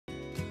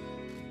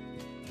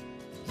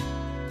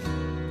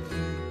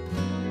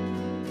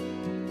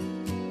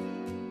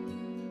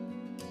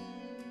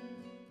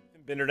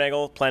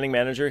Nagel, Planning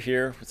Manager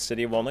here with the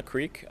City of Walnut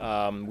Creek.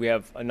 We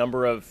have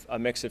a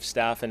mix of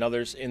staff and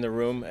others in the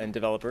room and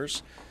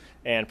developers,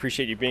 and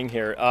appreciate you being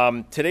here.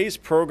 Today's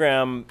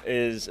program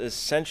is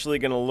essentially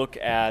going to look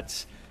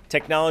at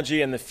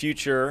technology and the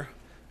future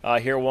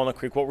here at Walnut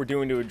Creek, what we're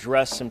doing to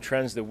address some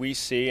trends that we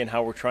see and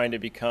how we're trying to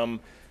become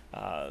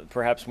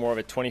perhaps more of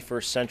a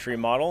 21st century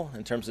model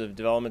in terms of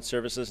development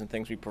services and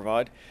things we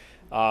provide.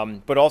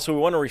 But also we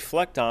want to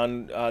reflect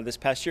on this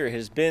past year. It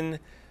has been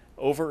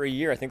over a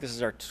year. I think this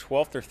is our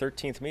 12th or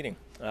 13th meeting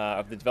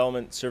of the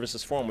Development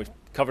Services Forum. We've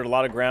covered a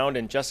lot of ground,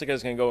 and Jessica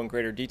is going to go in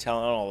greater detail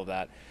on all of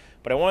that.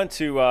 But I wanted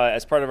to,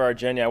 as part of our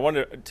agenda, I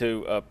wanted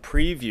to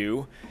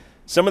preview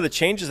some of the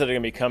changes that are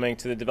going to be coming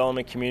to the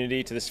development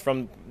community, to this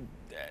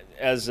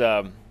as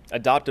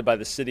adopted by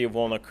the City of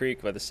Walnut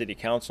Creek, by the City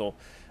Council.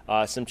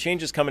 Some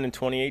changes coming in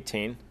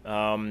 2018.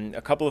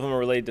 A couple of them are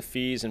related to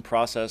fees and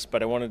process,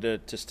 but I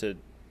wanted to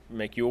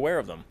make you aware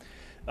of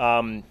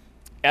them.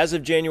 As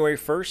of January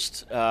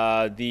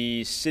 1st,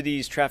 the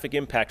city's traffic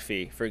impact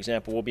fee, for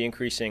example, will be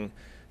increasing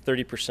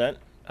 30%.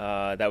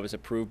 That was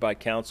approved by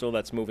council.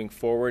 That's moving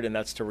forward, and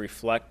that's to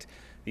reflect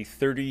the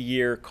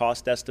 30-year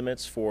cost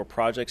estimates for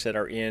projects that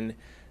are in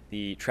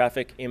the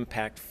traffic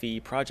impact fee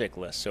project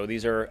list. So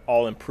these are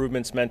all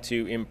improvements meant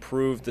to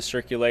improve the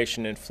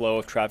circulation and flow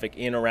of traffic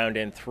in, around,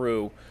 and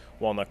through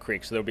Walnut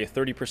Creek. So there'll be a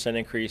 30%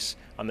 increase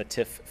on the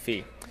TIF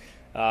fee.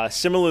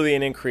 Similarly,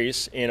 an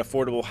increase in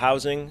affordable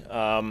housing,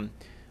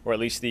 or at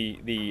least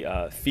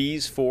the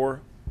fees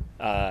for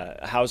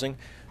housing.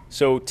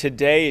 So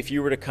today, if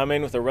you were to come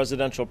in with a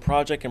residential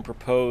project and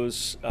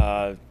propose,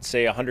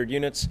 say, 100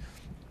 units,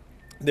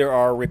 there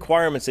are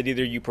requirements that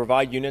either you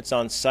provide units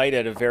on site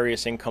at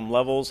various income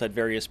levels, at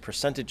various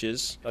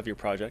percentages of your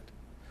project,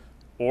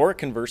 or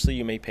conversely,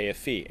 you may pay a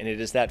fee. And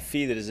it is that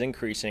fee that is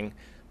increasing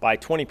by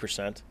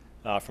 20%,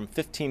 from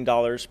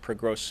 $15 per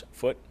gross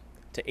foot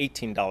to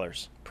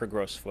 $18 per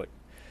gross foot.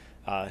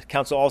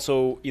 Council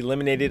also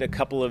eliminated a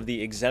couple of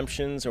the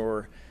exemptions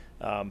or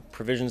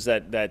provisions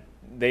that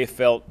they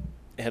felt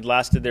had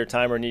lasted their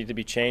time or needed to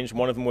be changed.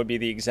 One of them would be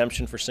the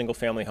exemption for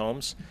single-family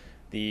homes.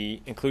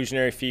 The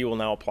inclusionary fee will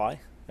now apply.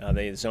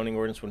 The zoning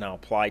ordinance will now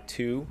apply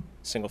to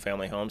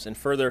single-family homes. And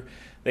further,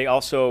 they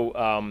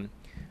also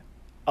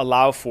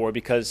allow for,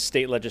 because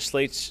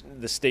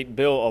the state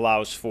bill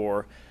allows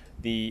for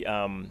the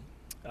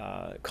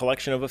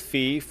collection of a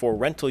fee for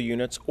rental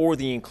units or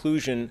the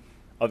inclusion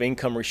of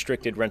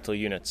income-restricted rental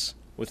units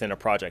within a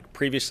project.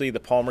 Previously, the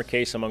Palmer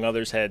case, among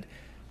others, had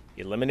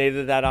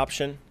eliminated that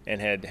option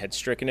and had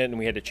stricken it, and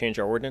we had to change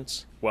our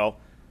ordinance. Well,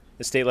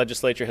 the state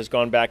legislature has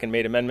gone back and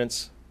made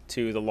amendments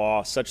to the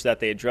law such that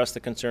they address the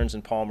concerns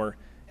in Palmer,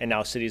 and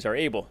now cities are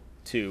able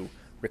to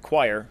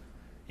require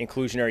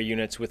inclusionary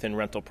units within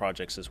rental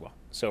projects as well.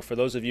 So for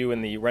those of you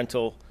in the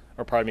rental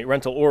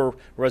or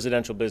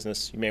residential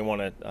business, you may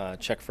want to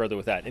check further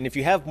with that. And if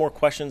you have more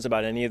questions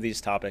about any of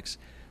these topics,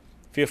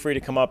 feel free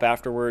to come up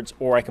afterwards,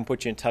 or I can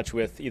put you in touch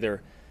with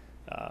either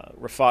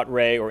Rafat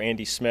Ray or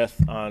Andy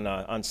Smith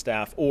on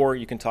staff, or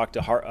you can talk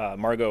to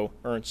Margot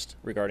Ernst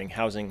regarding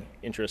housing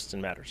interests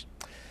and matters.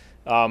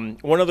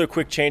 One other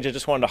quick change I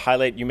just wanted to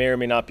highlight, you may or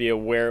may not be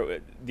aware,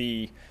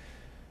 we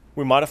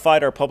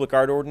modified our public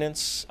art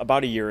ordinance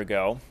about a year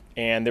ago,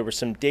 and there were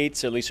some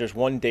dates, at least there's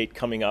one date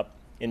coming up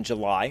in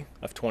July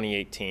of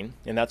 2018,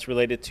 and that's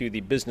related to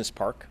the business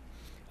park.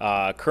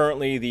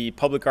 Currently, the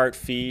public art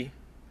fee,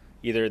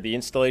 either the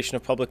installation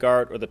of public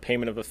art or the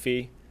payment of a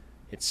fee,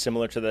 it's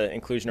similar to the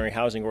inclusionary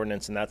housing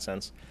ordinance in that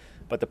sense.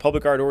 But the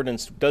public art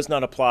ordinance does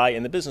not apply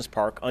in the business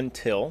park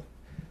until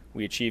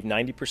we achieve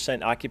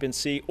 90%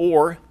 occupancy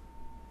or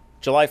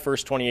July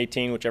 1st,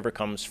 2018, whichever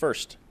comes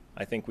first.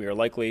 I think we are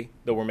likely,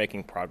 though we're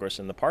making progress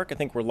in the park, I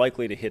think we're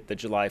likely to hit the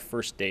July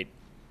 1st date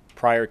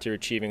prior to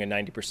achieving a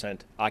 90%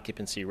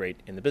 occupancy rate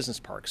in the business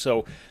park.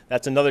 So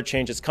that's another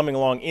change that's coming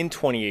along in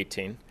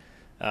 2018.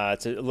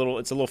 It's a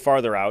little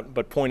farther out,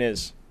 but point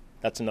is,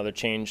 that's another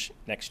change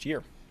next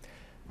year.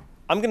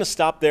 I'm going to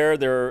stop there.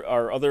 There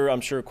are other,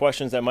 I'm sure,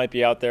 questions that might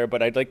be out there,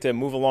 but I'd like to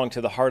move along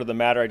to the heart of the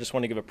matter. I just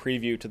want to give a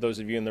preview to those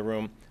of you in the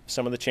room,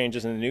 some of the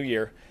changes in the new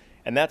year.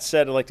 And that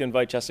said, I'd like to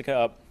invite Jessica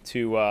up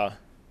to, I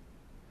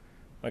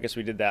guess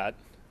we did that.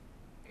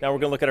 Now we're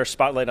going to look at our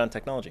spotlight on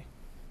technology.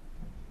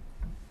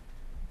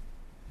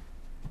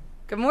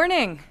 Good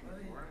morning.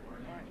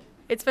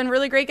 It's been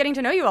really great getting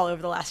to know you all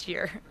over the last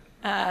year.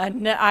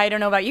 I don't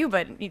know about you,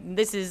 but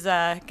this is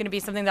going to be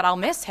something that I'll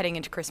miss heading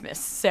into Christmas.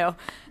 So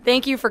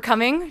thank you for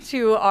coming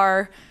to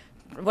our,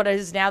 what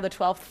is now the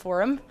 12th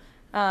forum.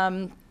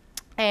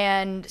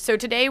 And so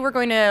today we're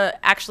going to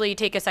actually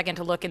take a second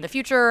to look in the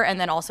future and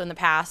then also in the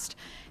past.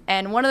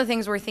 And one of the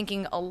things we're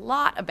thinking a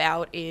lot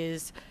about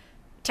is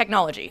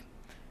technology.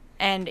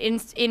 And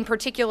in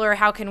particular,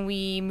 how can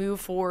we move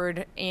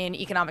forward in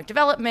economic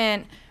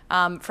development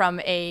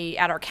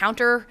at our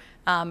counter,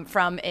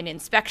 from an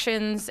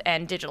inspections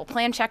and digital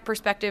plan check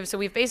perspective. So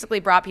we've basically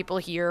brought people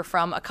here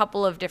from a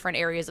couple of different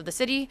areas of the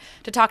city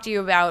to talk to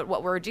you about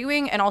what we're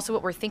doing and also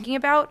what we're thinking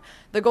about.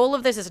 The goal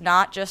of this is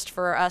not just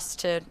for us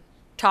to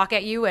talk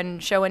at you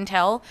and show and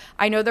tell.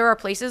 I know there are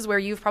places where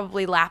you've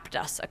probably lapped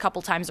us a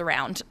couple times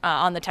around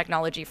on the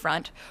technology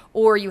front,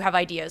 or you have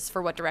ideas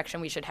for what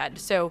direction we should head.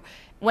 So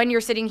when you're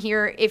sitting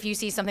here, if you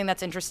see something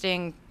that's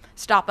interesting,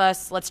 stop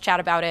us, let's chat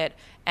about it,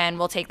 and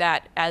we'll take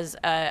that as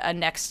a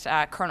next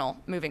kernel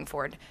moving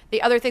forward.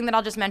 The other thing that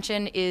I'll just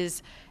mention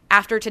is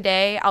after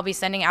today, I'll be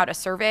sending out a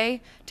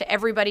survey to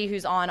everybody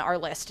who's on our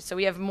list. So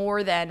we have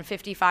more than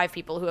 55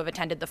 people who have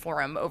attended the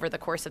forum over the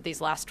course of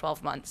these last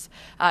 12 months.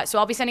 So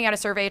I'll be sending out a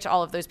survey to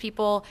all of those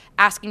people,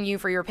 asking you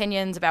for your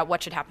opinions about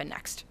what should happen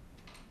next.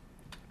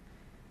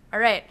 All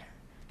right,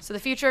 so the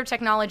future of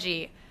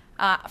technology.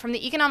 From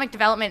the economic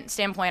development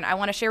standpoint, I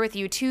want to share with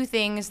you two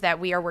things that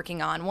we are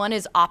working on. One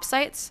is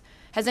OppSites.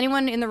 Has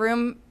anyone in the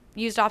room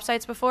used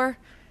OppSites before?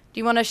 Do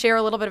you want to share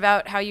a little bit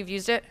about how you've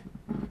used it?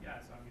 Yeah,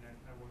 so I mean,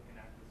 I work in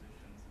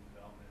acquisitions and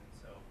development,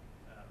 so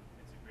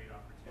it's a great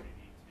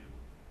opportunity to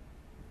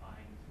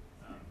find,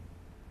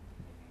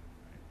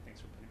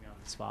 thanks for putting me on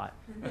the spot.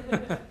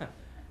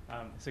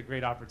 It's a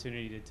great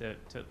opportunity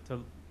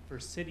for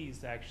cities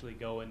to actually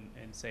go and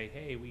say,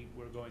 hey,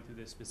 we're going through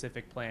this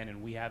specific plan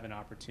and we have an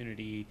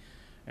opportunity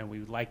and we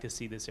would like to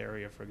see this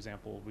area, for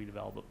example,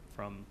 redevelop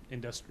from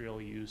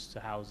industrial use to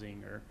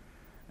housing, or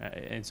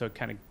and so it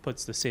kind of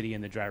puts the city in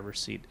the driver's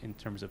seat in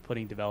terms of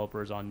putting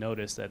developers on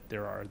notice that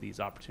there are these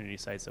opportunity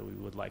sites that we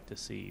would like to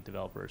see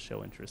developers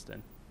show interest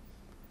in.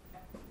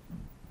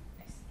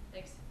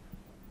 Thanks.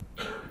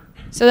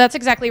 So that's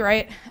exactly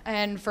right.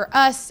 And for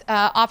us,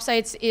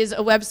 OppSites is a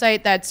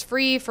website that's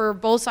free for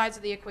both sides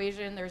of the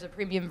equation. There's a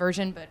premium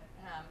version, but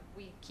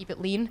we keep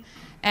it lean.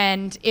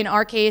 And in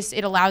our case,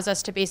 it allows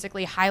us to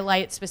basically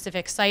highlight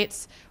specific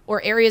sites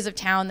or areas of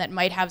town that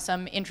might have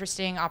some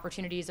interesting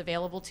opportunities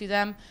available to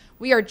them.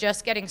 We are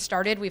just getting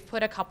started. We've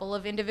put a couple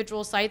of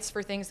individual sites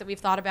for things that we've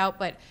thought about,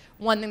 but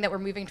one thing that we're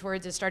moving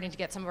towards is starting to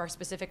get some of our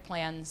specific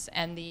plans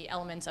and the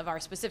elements of our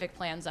specific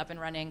plans up and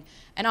running.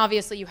 And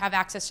obviously you have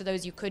access to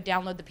those. You could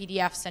download the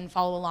PDFs and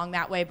follow along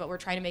that way, but we're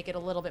trying to make it a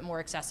little bit more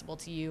accessible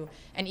to you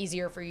and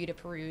easier for you to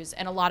peruse.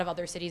 And a lot of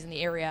other cities in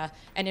the area,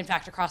 and in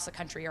fact across the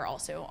country, are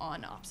also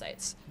on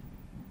OppSites.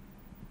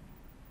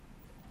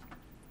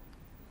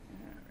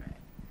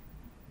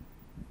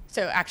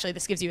 So actually,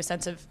 this gives you a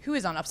sense of who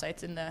is on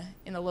OppSites in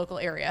the local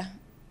area.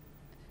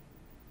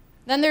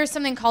 Then there's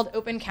something called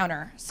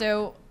OpenCounter.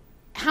 So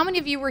how many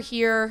of you were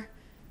here?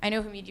 I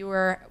know, Hamid, you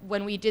were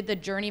when we did the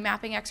journey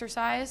mapping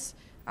exercise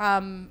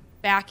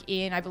back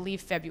in, I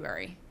believe,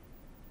 February.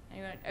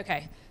 Anyone?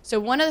 Okay. So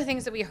one of the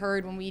things that we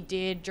heard when we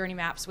did journey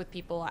maps with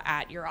people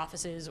at your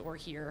offices or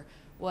here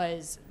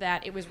was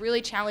that it was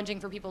really challenging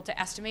for people to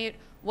estimate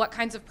what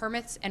kinds of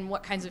permits and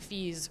what kinds of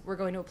fees were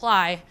going to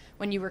apply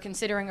when you were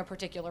considering a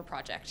particular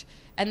project.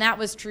 And that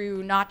was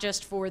true not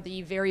just for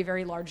the very,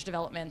 very large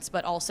developments,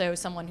 but also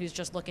someone who's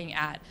just looking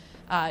at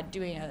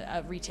doing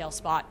a retail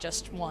spot,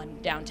 just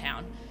one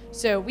downtown.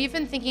 So we've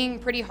been thinking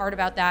pretty hard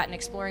about that and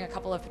exploring a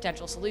couple of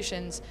potential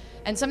solutions.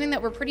 And something that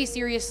we're pretty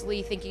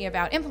seriously thinking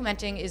about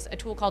implementing is a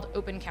tool called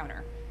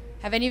OpenCounter.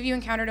 Have any of you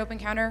encountered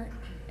OpenCounter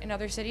in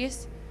other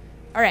cities?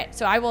 All right,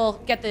 so I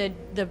will get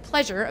the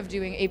pleasure of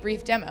doing a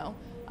brief demo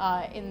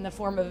in the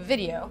form of a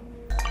video.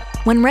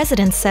 When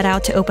residents set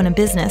out to open a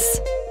business,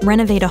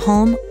 renovate a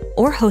home,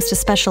 or host a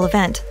special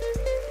event,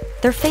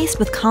 they're faced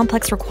with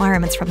complex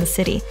requirements from the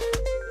city.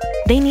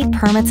 They need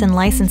permits and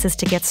licenses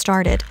to get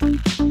started,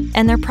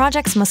 and their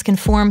projects must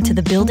conform to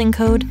the building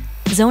code,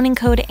 zoning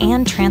code,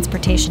 and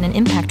transportation and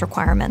impact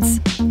requirements.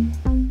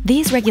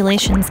 These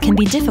regulations can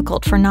be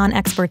difficult for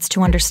non-experts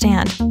to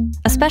understand,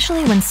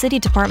 especially when city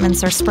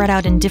departments are spread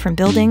out in different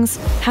buildings,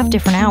 have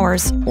different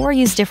hours, or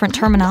use different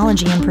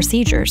terminology and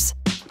procedures.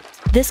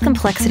 This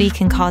complexity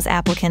can cause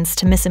applicants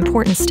to miss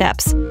important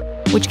steps,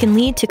 which can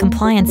lead to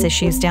compliance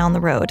issues down the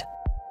road.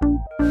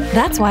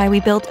 That's why we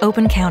built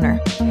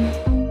OpenCounter.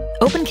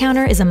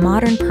 OpenCounter is a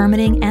modern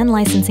permitting and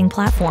licensing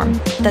platform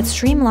that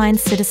streamlines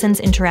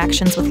citizens'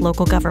 interactions with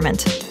local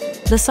government.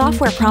 The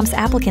software prompts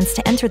applicants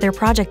to enter their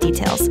project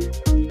details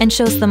and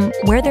shows them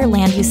where their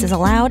land use is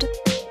allowed,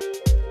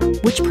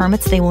 which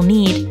permits they will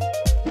need,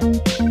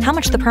 how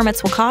much the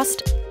permits will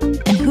cost,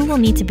 and who will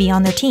need to be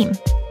on their team.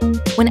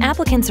 When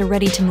applicants are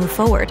ready to move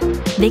forward,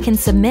 they can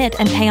submit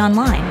and pay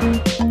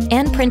online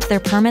and print their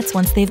permits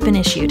once they've been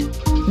issued.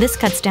 This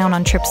cuts down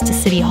on trips to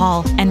City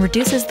Hall and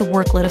reduces the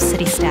workload of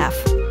city staff.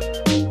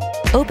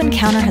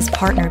 OpenCounter has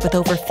partnered with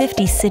over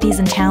 50 cities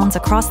and towns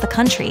across the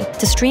country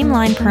to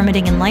streamline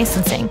permitting and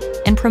licensing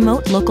and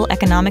promote local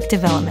economic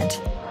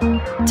development.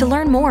 To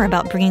learn more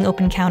about bringing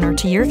OpenCounter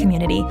to your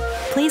community,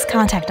 please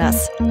contact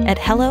us at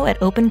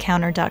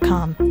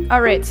hello@opencounter.com.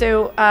 All right,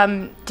 so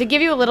to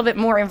give you a little bit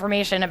more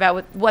information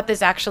about what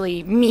this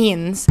actually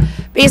means,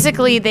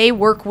 basically they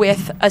work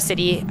with a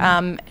city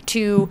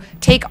to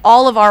take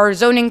all of our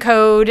zoning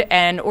code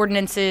and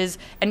ordinances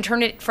and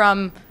turn it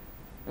from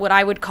what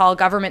I would call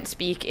government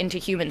speak into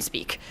human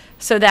speak,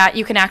 so that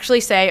you can actually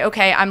say,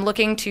 okay, I'm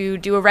looking to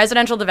do a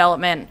residential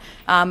development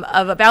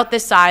of about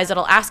this size.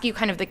 It'll ask you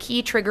kind of the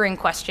key triggering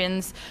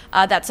questions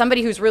that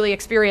somebody who's really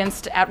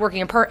experienced at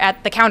working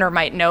at the counter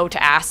might know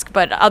to ask,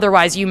 but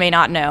otherwise you may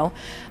not know.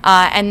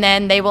 And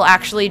then they will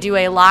actually do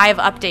a live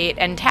update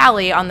and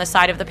tally on the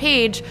side of the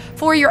page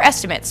for your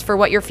estimates for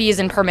what your fees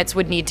and permits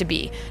would need to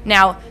be.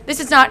 Now, this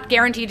is not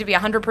guaranteed to be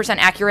 100%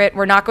 accurate.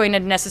 We're not going to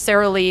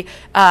necessarily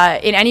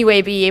in any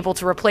way be able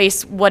to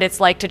replace what it's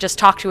like to just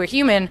talk to a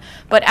human,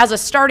 but as a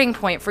starting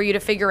point for you to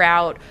figure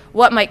out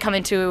what might come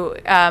into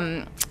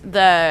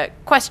the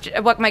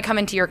question, what might come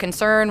into your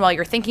concern while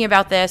you're thinking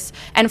about this,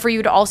 and for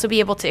you to also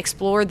be able to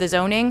explore the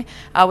zoning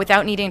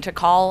without needing to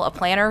call a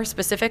planner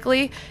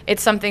specifically.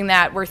 It's something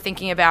that we're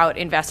thinking about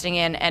investing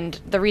in, and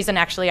the reason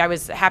actually I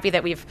was happy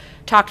that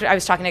I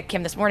was talking to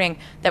Kim this morning,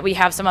 that we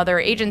have some other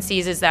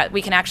agencies, is that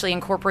we can actually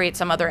incorporate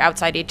some other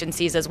outside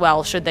agencies as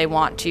well, should they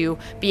want to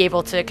be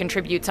able to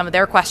contribute some of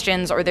their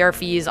questions or their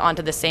fees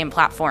onto the same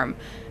platform.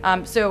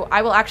 So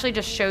I will actually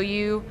just show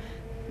you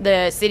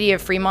the city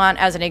of Fremont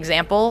as an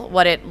example,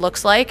 what it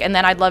looks like, and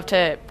then I'd love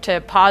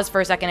to pause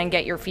for a second and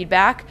get your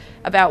feedback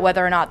about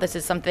whether or not this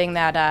is something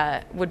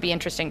that would be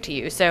interesting to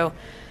you. So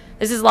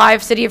this is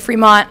live, City of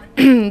Fremont.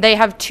 They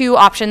have two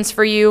options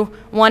for you.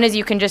 One is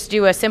you can just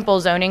do a simple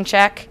zoning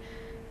check.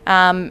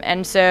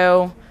 And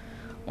so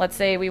let's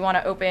say we want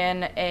to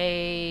open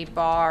a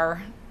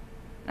bar,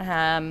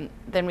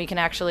 then we can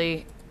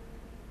actually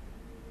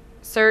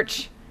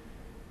search.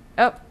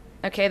 Oh,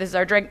 okay, this is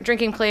our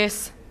drinking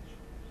place.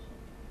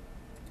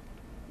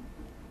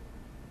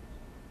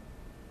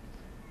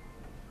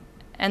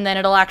 And then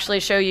it'll actually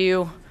show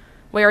you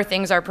where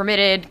things are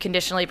permitted,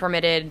 conditionally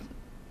permitted,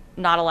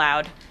 not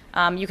allowed.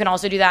 You can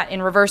also do that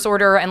in reverse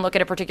order and look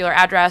at a particular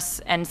address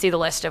and see the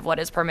list of what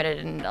is permitted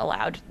and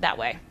allowed that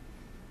way.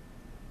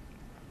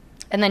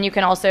 And then you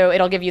can also,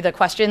 it'll give you the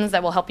questions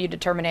that will help you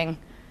determining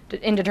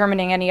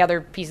any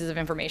other pieces of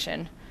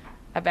information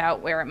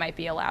about where it might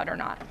be allowed or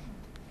not.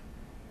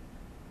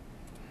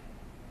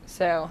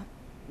 So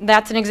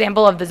that's an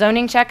example of the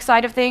zoning check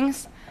side of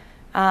things.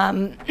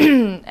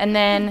 And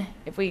then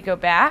if we go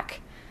back,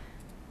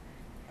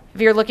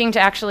 if you're looking to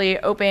actually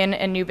open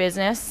a new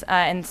business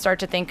and start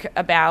to think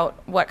about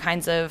what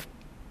kinds of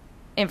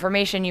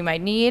information you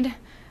might need,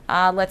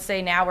 let's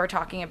say now we're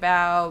talking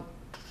about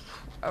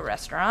a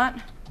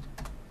restaurant.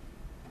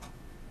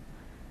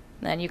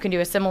 Then you can do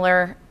a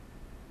similar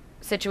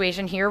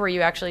situation here where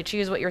you actually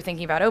choose what you're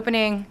thinking about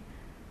opening.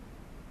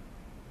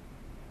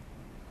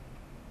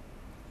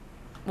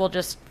 We'll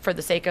just, for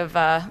the sake of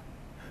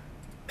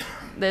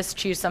this,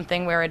 choose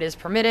something where it is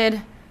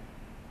permitted.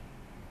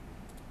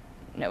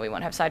 No, we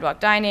won't have sidewalk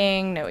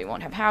dining. No, we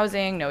won't have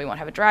housing. No, we won't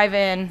have a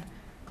drive-in.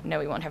 No,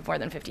 we won't have more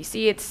than 50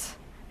 seats.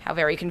 How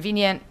very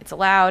convenient. It's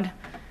allowed.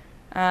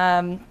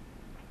 And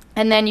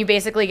then you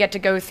basically get to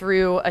go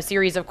through a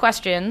series of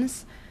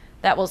questions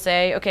that will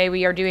say, okay,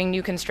 we are doing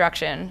new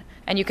construction.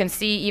 And you can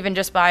see even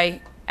just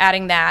by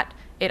adding that,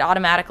 it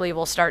automatically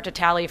will start to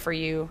tally for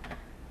you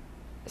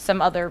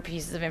some other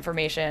pieces of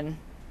information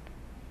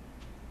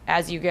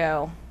as you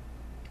go.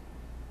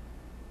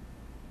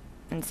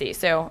 And see,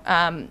 so,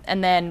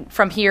 and then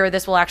from here,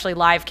 this will actually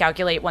live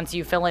calculate once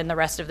you fill in the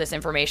rest of this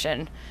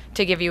information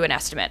to give you an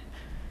estimate.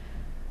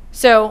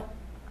 So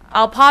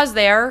I'll pause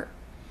there.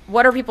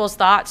 What are people's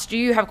thoughts? Do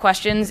you have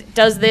questions?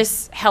 Does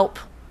this help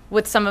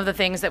with some of the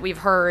things that we've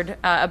heard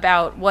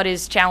about what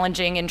is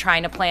challenging in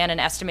trying to plan and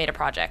estimate a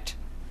project?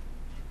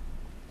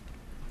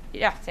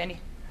 Yeah, Sandy.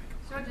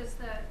 So does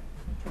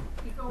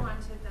you go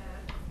onto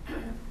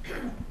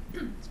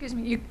the, excuse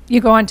me, you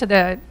go onto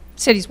the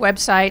city's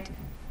website,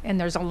 and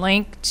there's a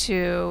link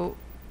to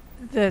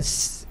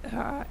this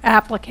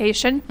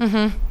application.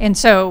 Mm-hmm. And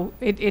so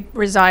it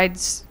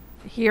resides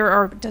here,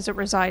 or does it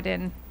reside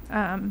in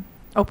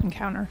Open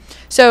Counter?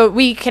 So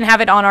we can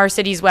have it on our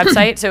city's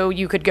website. So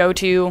you could go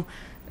to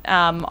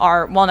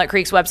our Walnut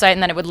Creek's website,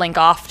 and then it would link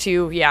off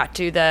to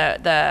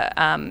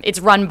the it's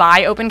run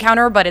by Open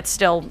Counter, but it's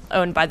still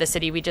owned by the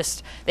city.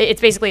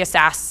 It's basically a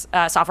SaaS,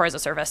 software as a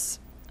service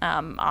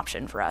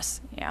option for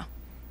us. Yeah.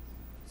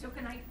 So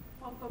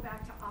I'll go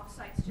back to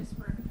offsites just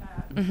for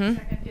Mm-hmm. a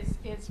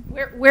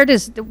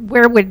second.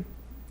 Where would,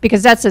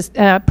 because that's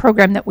a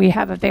program that we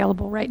have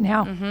available right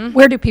now. Mm-hmm.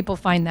 Where do people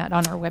find that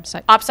on our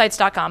website?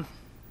 Offsites.com.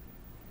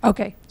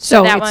 Okay.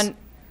 So that one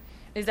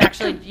is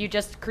actually, you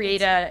just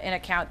create an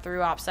account through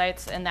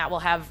Offsites, and that will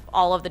have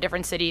all of the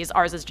different cities.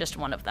 Ours is just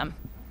one of them.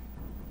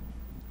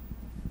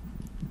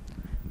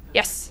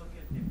 Yes. Look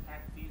at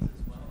impact fees as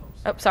well?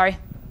 Oh, sorry.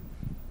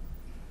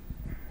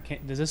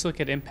 Does this look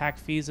at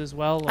impact fees as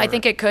well? I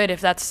think it could, if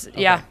that's,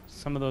 yeah. Okay.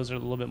 Some of those are a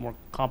little bit more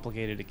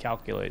complicated to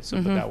calculate, so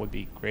Mm-hmm. but that would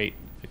be great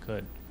if it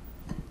could.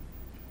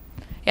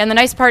 And the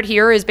nice part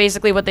here is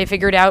basically what they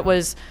figured out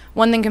was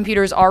one thing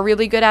computers are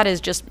really good at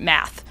is just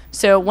math.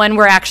 So when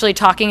we're actually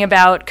talking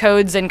about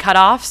codes and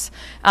cutoffs,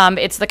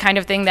 it's the kind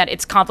of thing that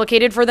it's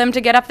complicated for them to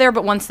get up there,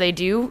 but once they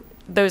do,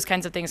 those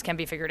kinds of things can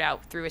be figured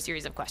out through a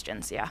series of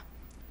questions, yeah.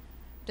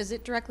 does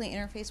it directly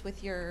interface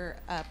with your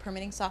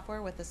permitting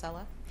software with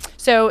Acela?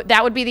 So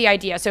that would be the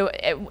idea. So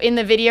in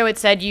the video, it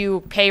said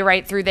you pay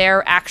right through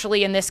there.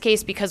 Actually, in this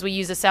case, because we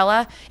use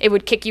Acela, it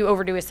would kick you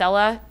over to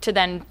Acela to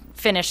then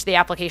finish the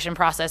application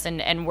process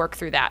and work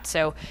through that.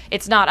 So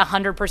it's not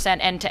 100%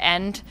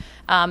 end-to-end.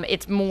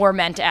 It's more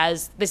meant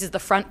as this is the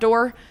front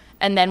door,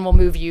 and then we'll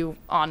move you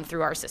on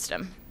through our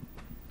system.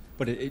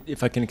 But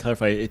if I can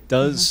clarify, it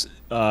does,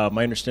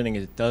 my understanding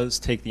is it does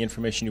take the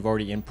information you've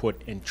already input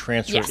and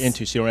transfer Yes. it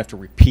into, so you don't have to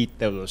repeat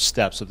those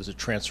steps, so there's a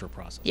transfer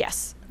process.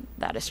 Yes,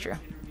 that is true.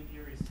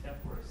 Intermediary step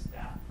where a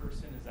staff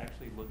person is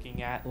actually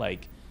looking at,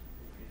 like,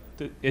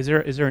 is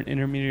there an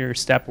intermediary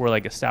step where,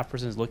 like, a staff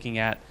person is looking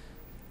at,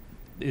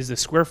 is the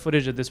square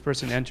footage that this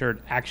person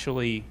entered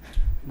actually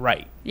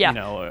right? Yeah. You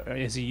know, or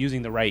is he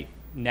using the right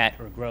net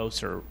or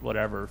gross or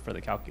whatever for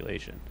the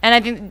calculation? And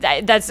I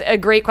think that's a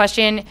great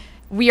question.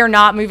 We are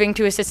not moving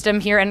to a system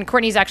here, and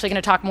Courtney's actually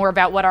going to talk more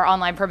about what our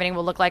online permitting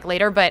will look like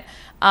later, but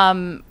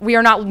we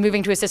are not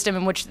moving to a system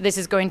in which this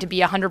is going to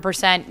be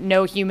 100%,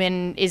 no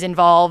human is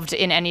involved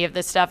in any of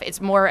this stuff. It's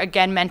more,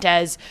 again, meant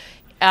as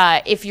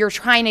if you're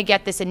trying to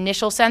get this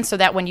initial sense so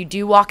that when you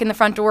do walk in the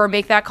front door or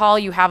make that call,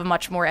 you have a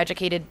much more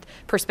educated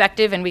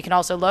perspective, and we can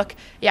also look.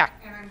 Yeah.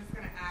 And I'm just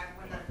going to add,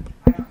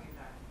 I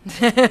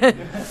don't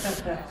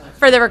need that.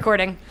 For the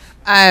recording.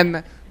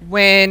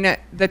 When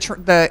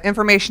the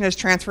information is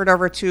transferred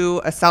over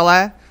to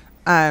Acela,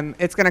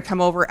 it's going to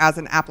come over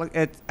as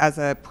as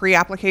a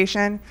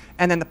pre-application,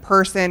 and then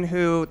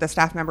the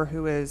staff member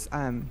who is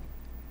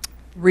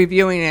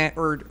reviewing it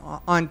or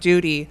on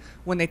duty,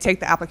 when they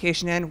take the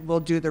application in, will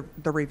do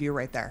the review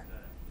right there.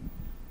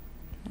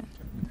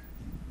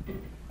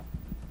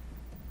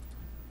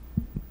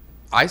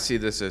 I see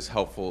this as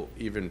helpful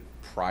even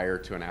prior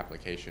to an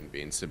application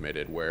being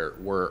submitted, where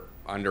we're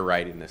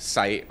underwriting the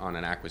site on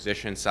an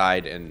acquisition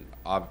side, and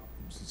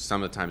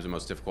some of the times the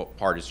most difficult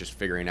part is just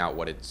figuring out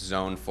what it's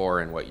zoned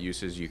for and what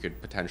uses you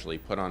could potentially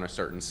put on a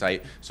certain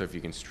site. So if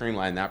you can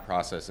streamline that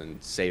process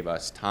and save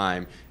us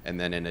time, and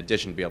then in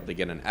addition be able to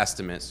get an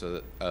estimate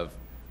of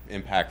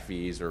impact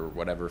fees or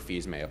whatever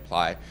fees may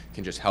apply,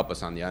 can just help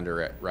us on the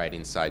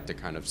underwriting side to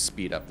kind of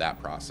speed up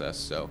that process.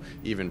 So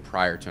even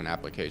prior to an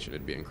application,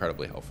 it'd be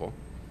incredibly helpful.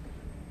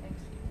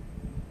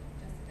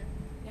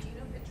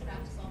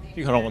 If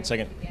you hold on one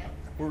second.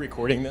 We're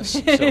recording this,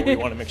 so we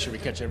want to make sure we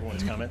catch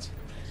everyone's comments.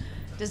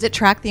 Does it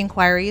track the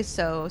inquiries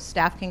so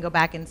staff can go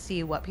back and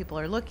see what people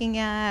are looking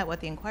at,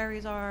 what the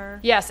inquiries are?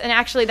 Yes, and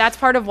actually that's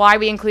part of why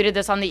we included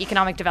this on the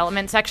economic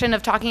development section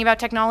of talking about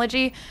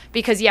technology,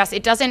 because yes,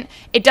 it doesn't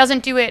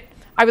do it.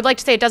 I would like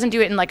to say it doesn't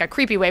do it in like a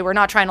creepy way. We're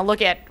not trying to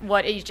look at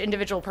what each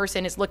individual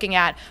person is looking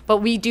at, but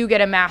we do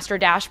get a master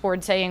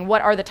dashboard saying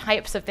what are the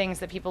types of things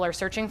that people are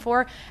searching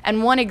for.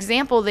 And one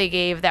example they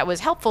gave that was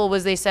helpful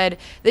was they said,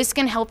 this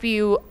can help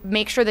you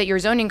make sure that your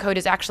zoning code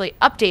is actually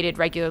updated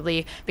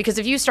regularly, because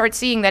if you start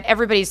seeing that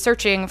everybody's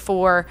searching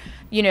for,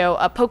 you know,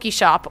 a Poke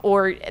Shop,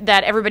 or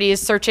that everybody is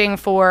searching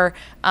for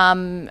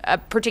a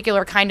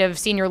particular kind of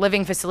senior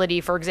living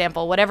facility, for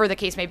example, whatever the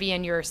case may be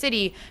in your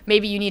city,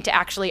 maybe you need to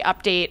actually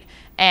update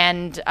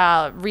and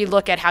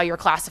relook at how you're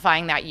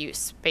classifying that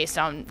use based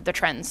on the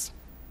trends.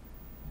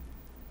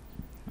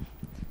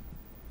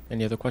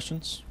 Any other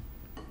questions?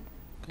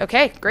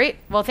 Okay, great.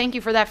 Well, thank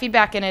you for that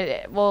feedback,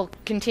 and we'll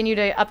continue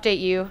to update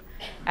you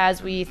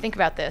as we think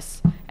about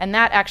this. And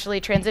that actually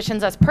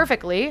transitions us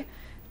perfectly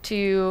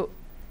to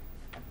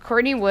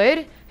Courtney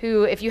Wood,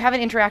 who, if you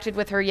haven't interacted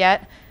with her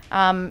yet,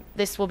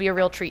 this will be a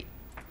real treat.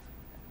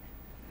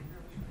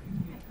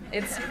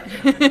 It's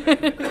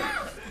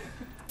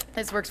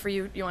this works for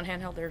you. You want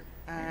handheld or?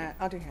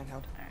 I'll do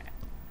handheld.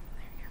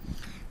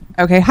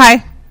 Okay,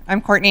 hi,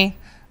 I'm Courtney.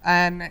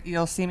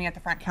 You'll see me at the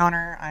front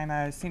counter. I'm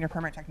a senior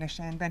permit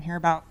technician, been here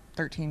about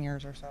 13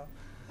 years or so.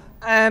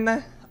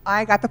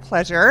 I got the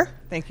pleasure,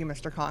 thank you,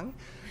 Mr. Kong,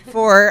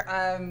 for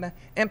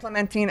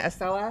implementing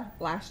Acela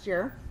last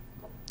year.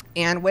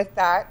 And with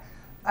that,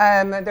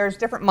 there's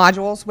different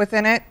modules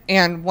within it,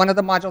 and one of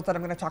the modules that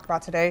I'm going to talk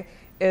about today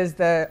is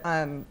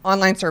the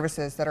online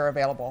services that are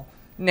available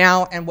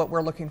now and what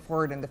we're looking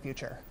forward in the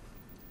future.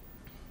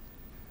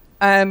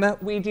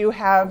 We do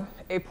have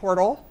a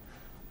portal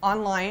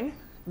online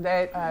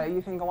that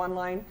you can go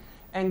online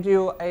and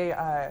do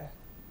a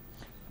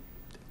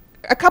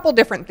couple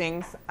different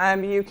things.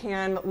 You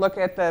can look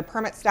at the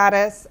permit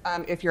status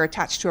if you're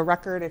attached to a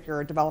record, if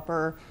you're a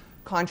developer,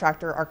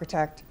 contractor,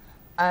 architect.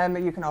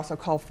 You can also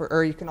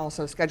you can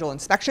also schedule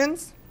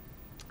inspections.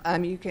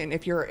 You can,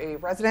 if you're a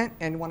resident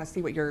and want to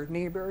see what your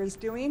neighbor is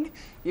doing,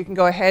 you can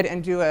go ahead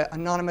and do an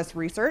anonymous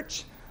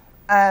research.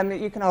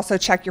 You can also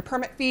check your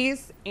permit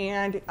fees,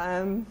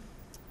 and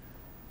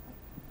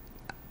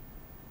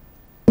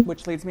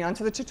which leads me on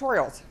to the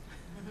tutorials.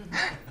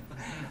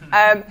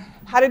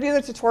 How to do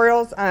the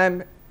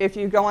tutorials, if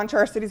you go onto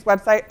our city's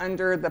website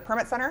under the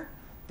Permit Center,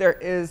 there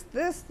is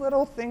this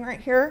little thing right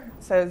here.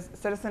 It says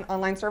Citizen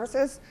Online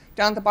Services.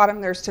 Down at the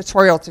bottom, there's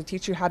tutorials to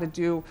teach you how to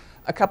do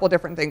a couple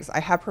different things. I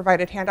have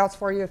provided handouts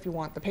for you if you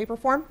want the paper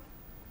form.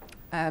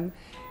 And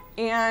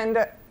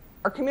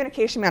our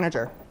communication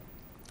manager.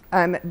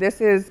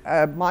 This is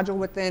a module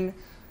within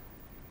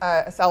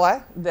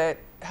Acela that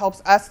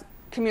helps us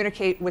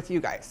communicate with you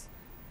guys.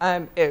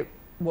 It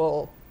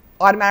will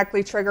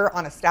automatically trigger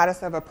on a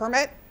status of a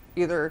permit.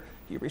 Either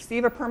you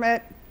receive a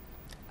permit,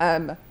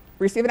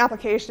 receive an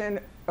application,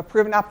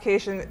 approve an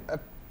application, a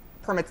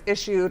permit's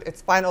issued,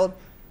 it's finalized,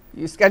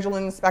 you schedule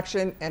an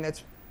inspection, and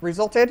it's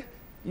resulted,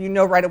 you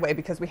know right away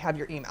because we have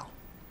your email.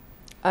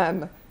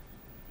 And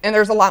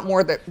there's a lot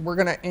more that we're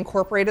going to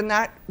incorporate in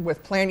that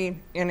with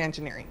planning and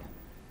engineering.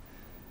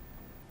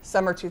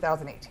 Summer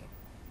 2018.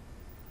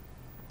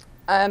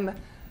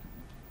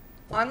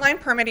 Online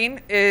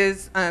permitting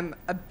is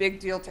a big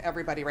deal to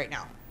everybody right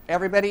now.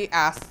 Everybody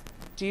asks,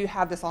 do you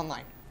have this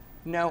online?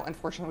 No,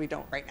 unfortunately we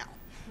don't right now,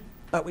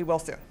 but we will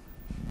soon.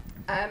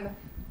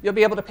 You'll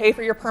be able to pay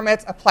for your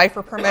permits, apply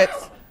for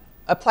permits,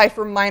 apply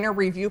for minor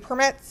review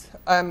permits,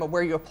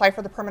 where you apply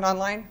for the permit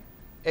online.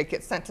 It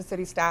gets sent to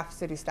city staff.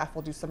 City staff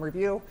will do some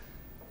review,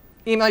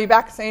 email you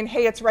back saying,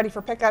 hey, it's ready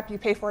for pickup. You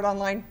pay for it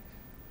online,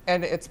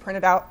 and it's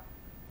printed out,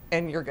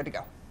 and you're good to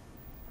go.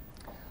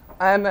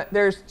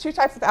 There's two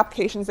types of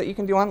applications that you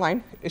can do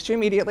online. Issue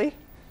immediately.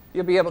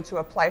 You'll be able to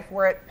apply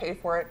for it, pay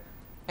for it,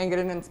 and get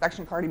an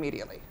inspection card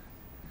immediately.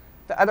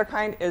 The other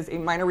kind is a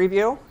minor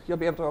review. You'll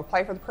be able to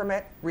apply for the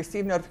permit,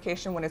 receive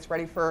notification when it's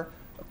ready for,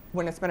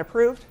 when it's been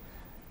approved,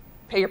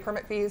 pay your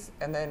permit fees,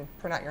 and then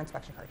print out your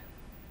inspection card.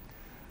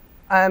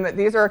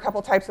 These are a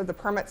couple types of the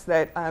permits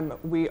that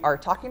we are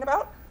talking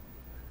about.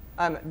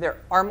 There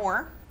are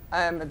more.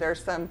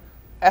 There's some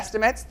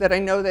estimates that I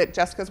know that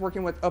Jessica's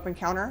working with Open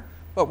Counter,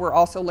 but we're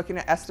also looking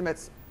at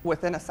estimates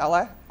within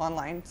Acela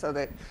online so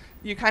that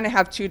you kind of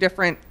have two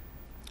different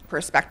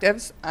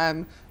perspectives.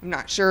 I'm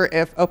not sure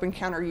if Open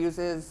Counter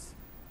uses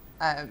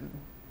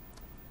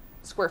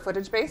square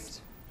footage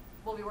based.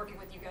 We'll be working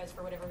with you guys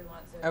for whatever we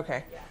want. So,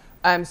 okay.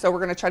 Yeah. So we're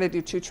going to try to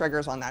do two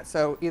triggers on that.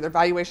 So either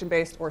valuation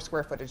based or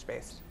square footage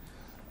based.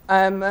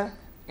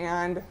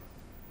 And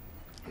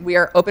we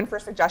are open for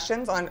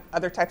suggestions on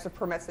other types of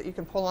permits that you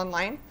can pull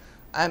online.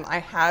 I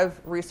have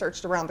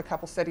researched around a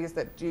couple cities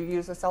that do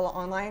use Acela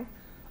online.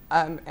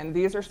 And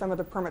these are some of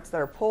the permits that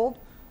are pulled,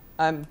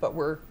 but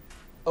we're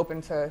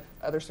open to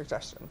other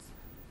suggestions.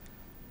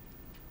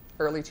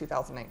 Early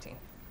 2019.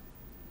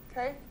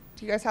 Okay,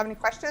 do you guys have any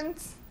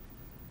questions?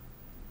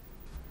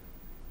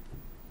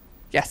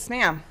 Yes,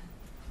 ma'am.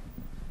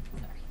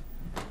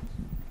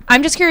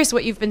 I'm just curious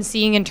what you've been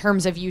seeing in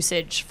terms of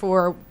usage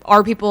for,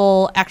 are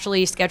people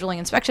actually scheduling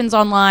inspections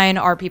online?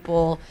 Are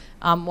people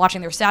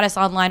watching their status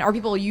online? Are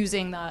people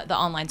using the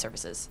online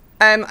services?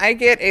 I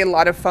get a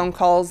lot of phone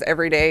calls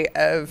every day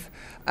of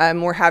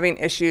we're having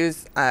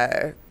issues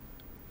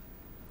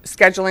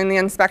scheduling the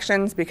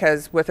inspections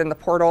because within the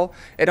portal,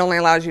 it only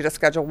allows you to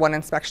schedule one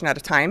inspection at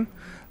a time.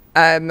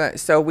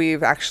 So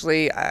we've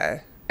actually,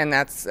 and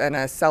that's an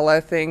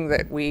Acela thing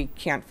that we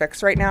can't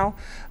fix right now.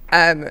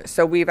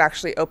 So we've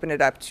actually opened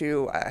it up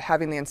to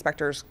having the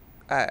inspectors,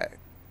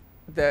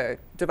 the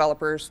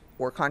developers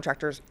or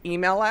contractors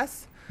email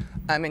us,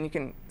 and you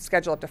can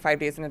schedule up to 5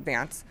 days in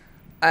advance.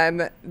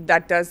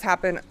 That does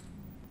happen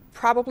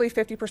probably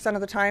 50%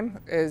 of the time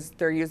is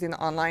they're using the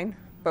online,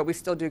 but we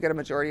still do get a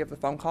majority of the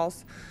phone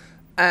calls.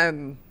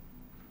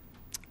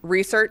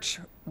 Research,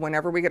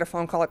 whenever we get a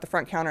phone call at the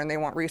front counter and they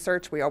want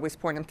research, we always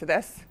point them to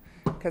this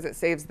because it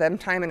saves them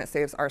time and it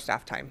saves our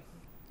staff time.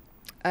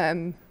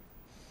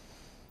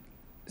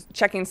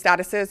 Checking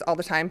statuses all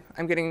the time.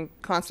 I'm getting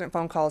constant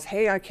phone calls.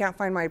 Hey, I can't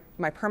find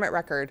my permit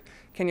record.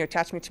 Can you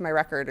attach me to my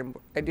record? And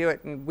I do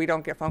it, and we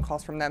don't get phone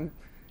calls from them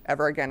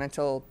ever again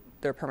until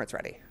their permit's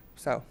ready.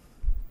 So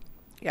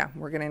yeah,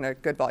 we're getting a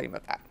good volume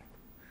of that.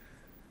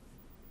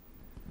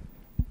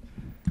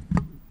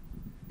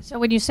 So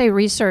when you say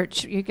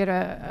research, you get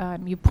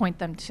you point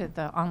them to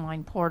the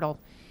online portal.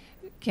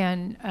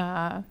 Can,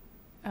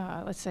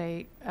 let's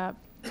say, a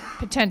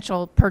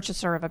potential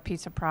purchaser of a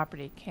piece of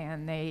property,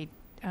 can they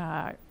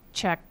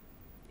check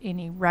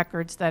any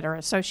records that are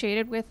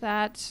associated with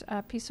that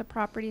piece of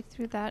property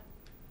through that,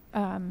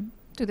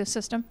 through the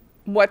system?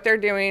 What they're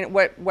doing,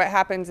 what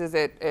happens is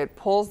it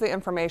pulls the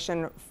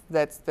information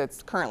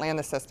that's currently in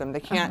the system.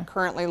 They can't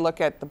currently look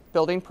at the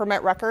building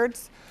permit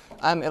records.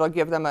 It'll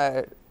give them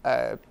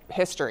a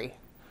history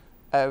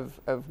of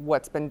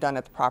what's been done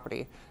at the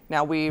property.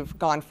 Now we've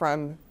gone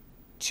from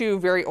two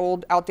very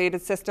old,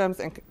 outdated systems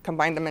and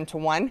combined them into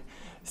one.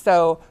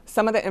 So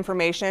some of the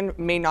information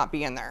may not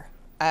be in there.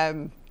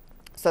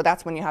 So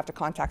that's when you have to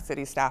contact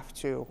city staff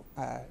to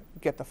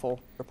get the full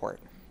report.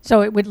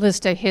 So it would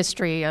list a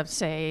history of,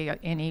 say,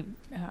 any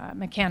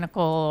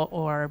mechanical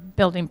or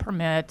building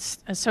permits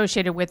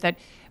associated with it,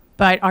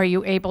 but are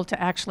you able to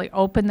actually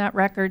open that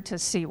record to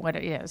see what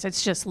it is?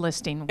 It's just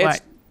listing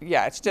what.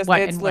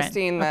 It's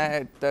listing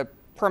the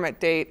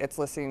permit date, it's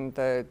listing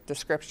the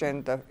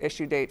description, the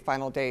issue date,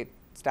 final date,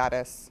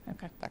 status, that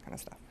kind of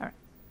stuff. All right.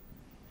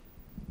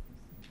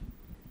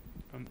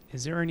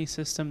 Is there any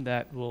system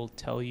that will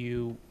tell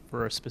you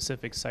for a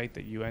specific site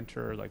that you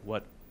enter, like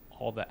what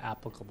all the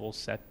applicable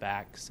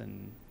setbacks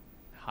and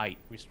height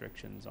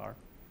restrictions are?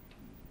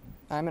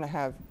 I'm going to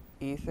have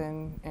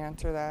Ethan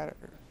answer that.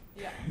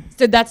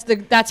 So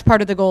that's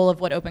part of the goal of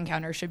what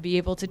OpenCounter should be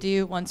able to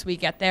do once we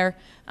get there.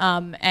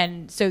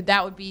 And so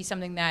that would be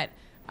something that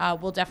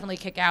we'll definitely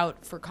kick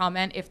out for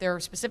comment if there are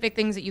specific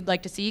things that you'd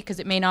like to see, because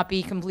it may not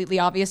be completely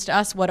obvious to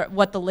us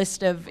what the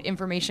list of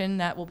information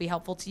that will be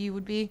helpful to you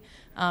would be.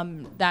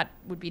 That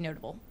would be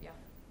notable. Yeah.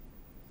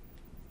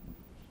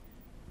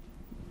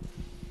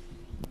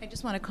 I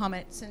just want to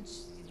comment,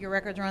 since your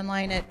records are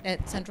online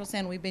at Central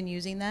Sand, we've been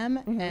using them,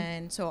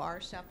 and so our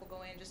staff will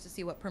go in just to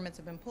see what permits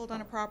have been pulled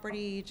on a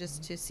property,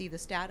 just to see the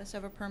status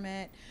of a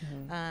permit,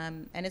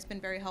 and it's been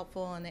very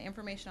helpful, and the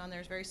information on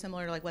there is very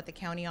similar to like what the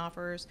county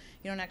offers.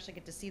 You don't actually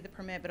get to see the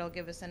permit, but it'll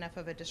give us enough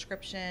of a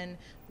description,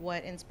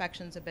 what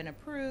inspections have been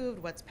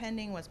approved, what's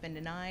pending, what's been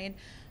denied.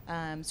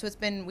 So it's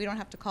been, we don't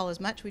have to call as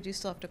much, we do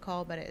still have to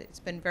call, but it's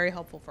been very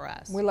helpful for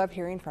us. We love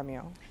hearing from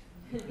you.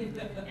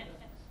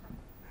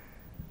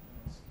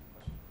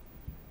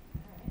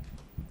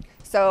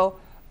 So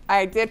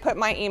I did put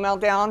my email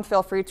down.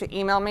 Feel free to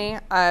email me.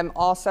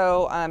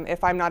 Also,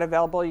 if I'm not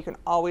available, you can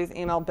always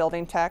email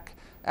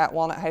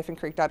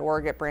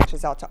buildingtech@walnut-creek.org. It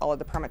branches out to all of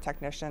the permit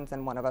technicians,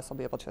 and one of us will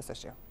be able to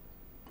assist you.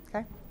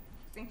 Okay?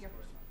 Thank you.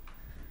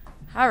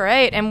 All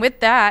right, and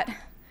with that,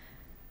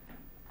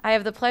 I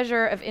have the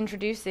pleasure of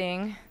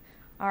introducing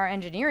our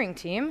engineering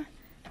team,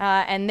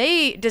 and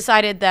they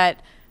decided that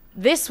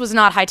this was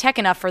not high-tech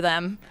enough for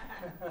them.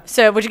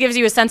 So, which gives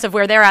you a sense of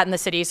where they're at in the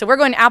city. So we're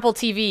going Apple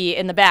TV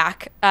in the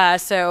back.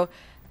 So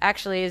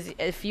actually,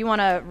 if you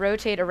want to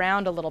rotate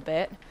around a little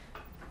bit,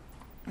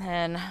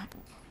 and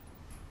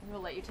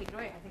we'll let you take it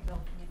away. I think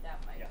they'll need that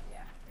mic.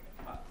 Yeah.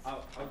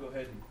 I'll go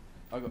ahead and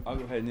I'll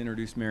go ahead and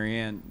introduce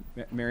Marianne.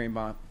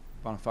 Marianne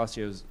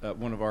Bonifacio is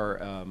one of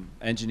our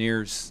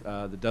engineers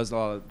that does a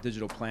lot of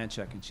digital plan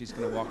check, and she's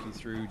going to walk you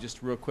through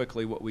just real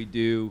quickly what we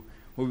do,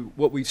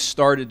 what we've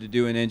started to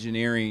do in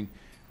engineering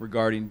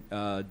regarding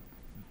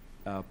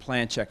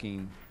plan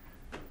checking.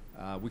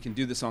 We can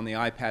do this on the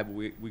iPad, but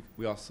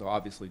we also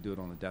obviously do it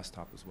on the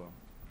desktop as well.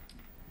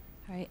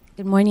 All right.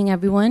 Good morning,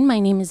 everyone. My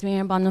name is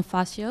Marianne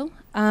Bonifacio. Go a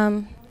little bit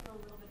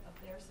up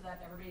there so that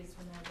everybody's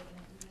when they're looking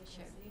at you.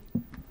 Sure.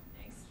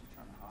 Thanks.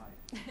 Trying to hide.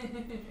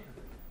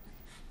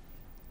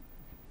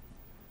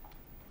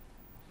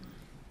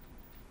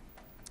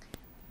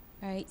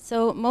 All right.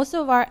 So most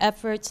of our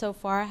efforts so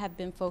far have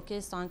been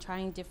focused on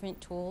trying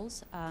different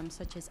tools,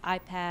 such as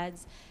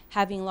iPads,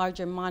 having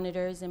larger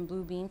monitors, and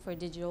Bluebeam for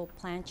digital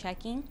plan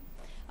checking.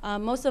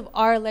 Most of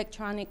our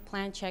electronic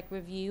plan check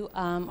review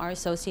are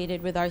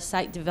associated with our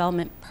site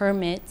development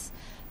permits.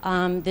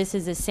 This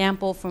is a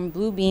sample from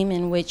Bluebeam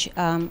in which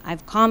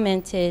I've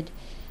commented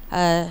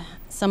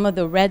some of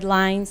the red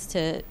lines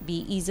to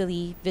be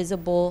easily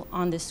visible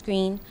on the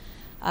screen.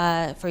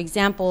 For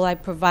example, I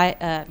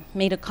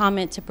made a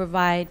comment to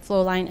provide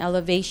flow line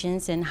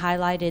elevations and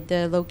highlighted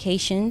the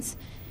locations.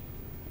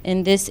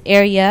 In this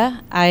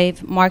area,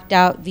 I've marked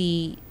out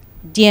the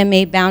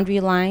DMA boundary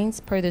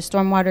lines per the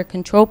stormwater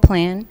control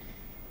plan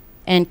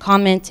and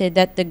commented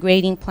that the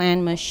grading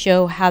plan must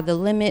show how the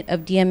limit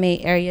of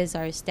DMA areas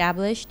are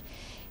established.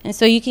 And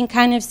so you can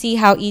kind of see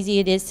how easy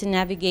it is to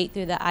navigate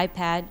through the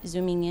iPad,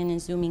 zooming in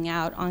and zooming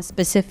out on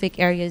specific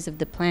areas of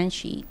the plan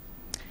sheet.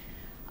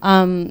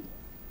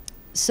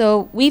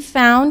 So we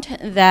found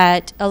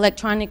that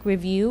electronic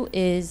review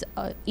is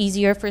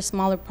easier for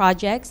smaller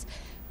projects,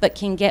 but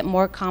can get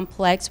more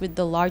complex with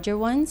the larger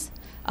ones.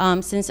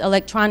 Since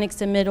electronic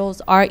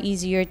submittals are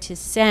easier to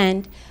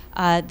send,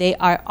 they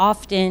are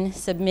often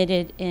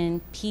submitted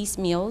in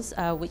piecemeals,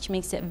 which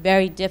makes it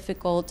very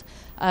difficult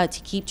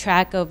to keep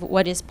track of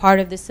what is part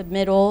of the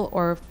submittal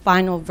or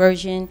final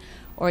version,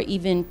 or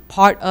even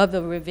part of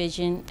a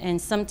revision,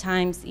 and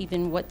sometimes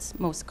even what's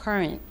most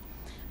current.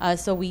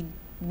 So we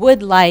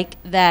would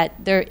like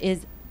that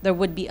there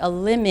would be a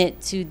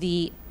limit to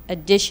the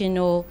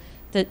additional,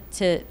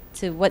 to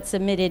what's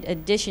submitted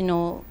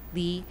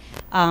additionally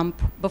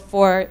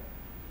before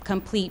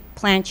complete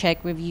plan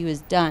check review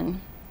is done.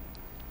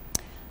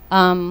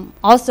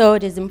 Also,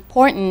 it is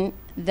important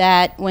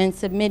that when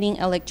submitting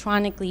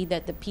electronically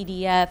that the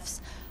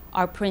PDFs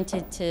are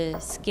printed to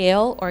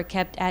scale or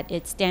kept at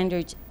its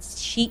standard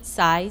sheet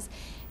size,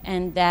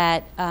 and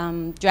that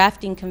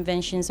drafting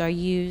conventions are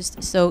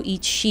used. So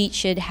each sheet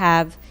should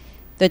have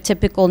the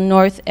typical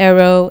north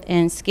arrow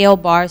and scale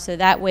bar, so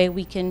that way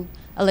we can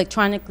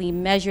electronically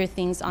measure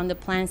things on the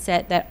plan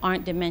set that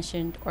aren't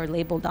dimensioned or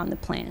labeled on the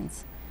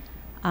plans.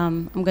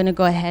 I'm going to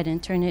go ahead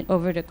and turn it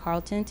over to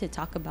Carlton to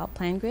talk about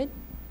PlanGrid.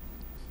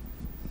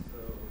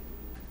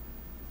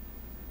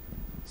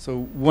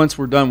 So once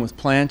we're done with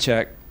plan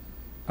check,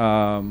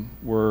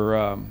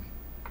 we're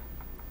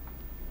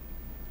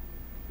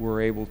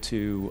able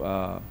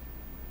to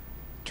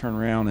turn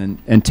around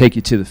and take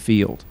you to the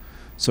field.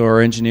 So our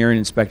engineering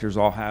inspectors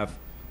all have,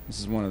 this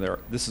is one of their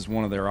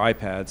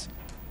iPads.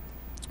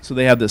 So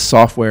they have this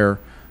software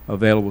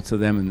available to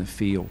them in the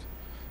field.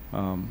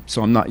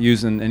 So I'm not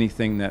using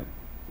anything to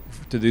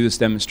do this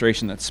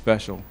demonstration that's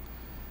special.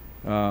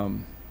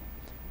 And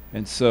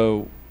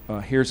so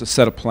here's a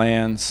set of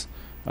plans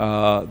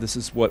This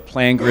is what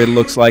PlanGrid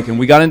looks like. And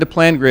we got into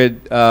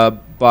PlanGrid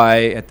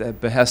at the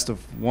behest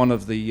of one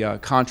of the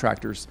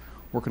contractors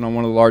working on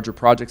one of the larger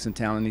projects in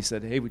town. And he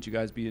said, hey, would you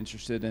guys be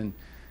interested in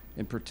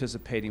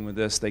participating with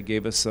this? They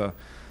gave us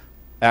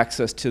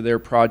access to their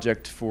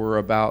project for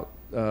about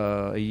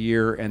a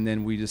year, and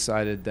then we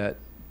decided that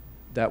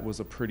that was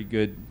a pretty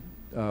good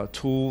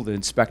tool. The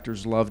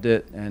inspectors loved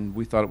it, and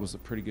we thought it was a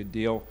pretty good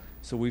deal.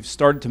 So we've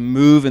started to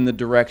move in the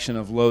direction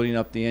of loading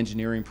up the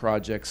engineering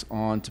projects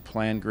onto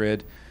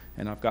PlanGrid,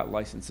 and I've got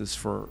licenses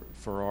for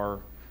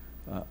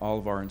all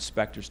of our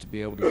inspectors to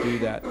be able to do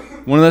that.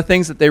 One of the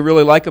things that they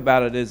really like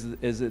about it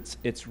is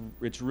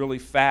it's really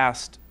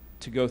fast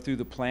to go through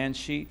the plan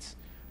sheets,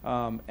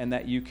 and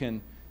that you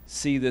can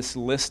see this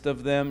list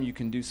of them. You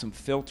can do some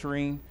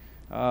filtering.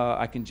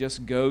 I can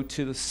just go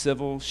to the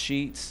civil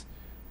sheets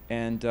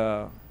and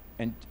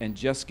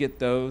just get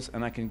those,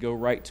 and I can go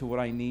right to what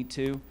I need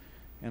to,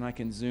 and I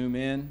can zoom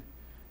in,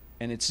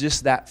 and it's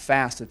just that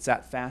fast. It's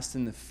that fast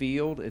in the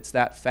field. It's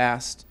that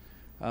fast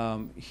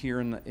here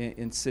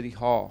in City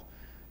Hall.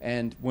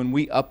 And when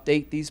we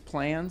update these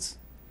plans,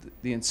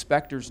 the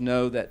inspectors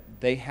know that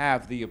they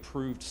have the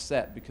approved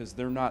set because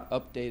they're not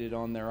updated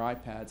on their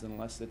iPads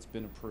unless it's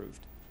been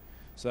approved.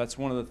 So that's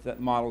one of the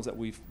models that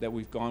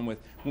we've gone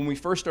with. When we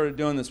first started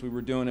doing this, we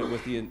were doing it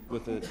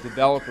with the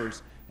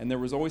developers, and there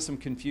was always some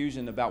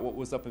confusion about what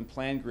was up in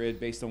PlanGrid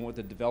based on what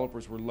the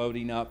developers were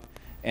loading up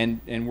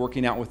and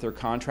working out with their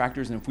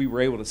contractors. And if we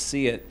were able to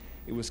see it,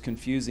 it was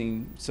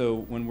confusing. So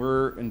when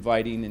we're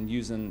inviting and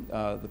using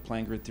the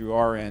PlanGrid through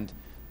our end,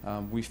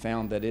 we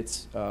found that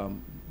it's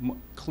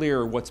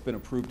clear what's been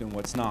approved and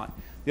what's not.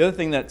 The other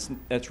thing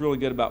that's really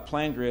good about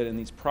PlanGrid and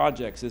these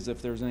projects is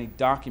if there's any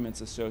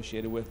documents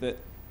associated with it,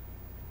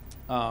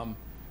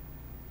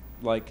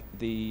 like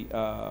the, I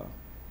don't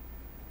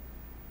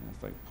know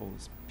if I can pull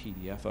this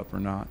PDF up or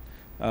not,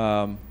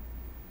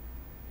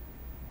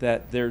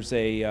 that there's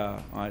a,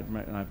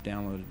 I've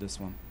downloaded this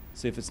one.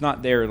 See, if it's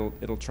not there,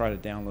 it'll try to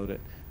download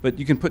it. But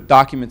you can put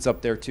documents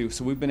up there too.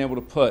 So we've been able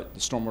to put the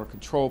stormwater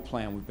control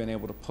plan. We've been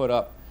able to put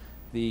up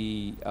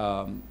the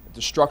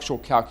structural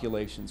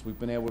calculations. We've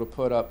been able to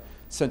put up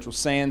Central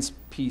Sands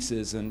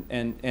pieces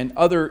and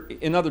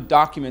other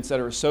documents that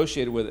are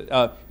associated with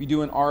it. You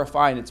do an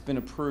RFI and it's been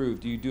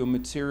approved. You do a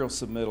material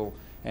submittal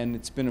and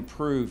it's been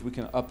approved. We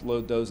can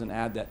upload those and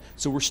add that.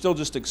 So we're still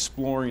just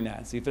exploring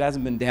that. See, if it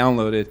hasn't been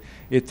downloaded,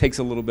 it takes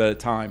a little bit of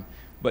time,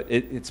 but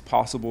it's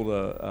possible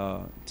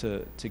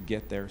to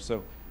get there.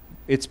 So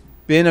it's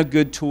been a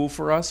good tool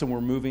for us, and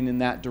we're moving in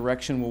that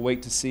direction. We'll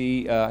wait to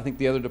see. I think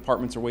the other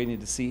departments are waiting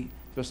to see,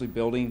 especially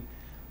building,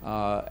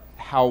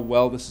 how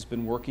well this has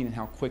been working and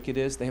how quick it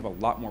is. They have a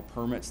lot more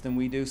permits than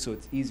we do, so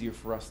it's easier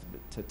for us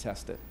to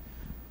test it.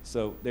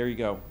 So there you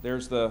go.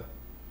 There's the,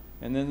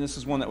 and then this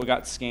is one that we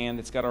got scanned.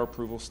 It's got our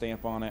approval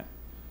stamp on it,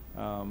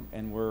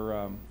 and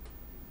we're.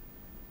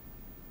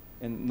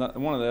 And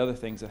one of the other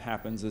things that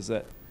happens is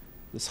that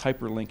this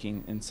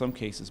hyperlinking in some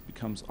cases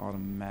becomes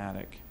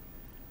automatic,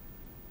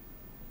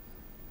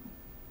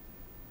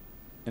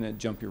 and it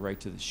jump you right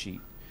to the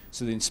sheet.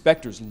 So the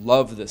inspectors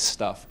love this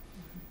stuff,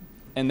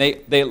 and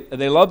they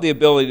love the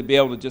ability to be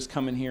able to just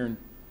come in here and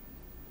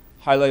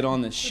highlight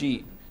on the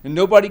sheet. And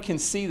nobody can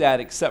see that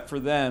except for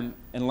them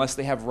unless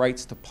they have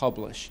rights to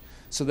publish.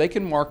 So they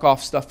can mark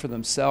off stuff for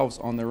themselves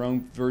on their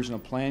own version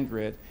of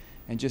PlanGrid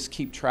and just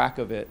keep track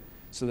of it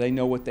so they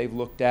know what they've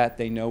looked at,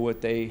 they know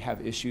what they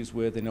have issues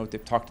with, they know what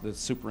they've talked to the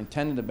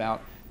superintendent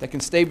about. That can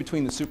stay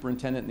between the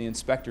superintendent and the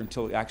inspector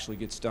until it actually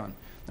gets done.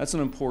 That's an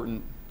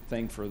important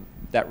thing for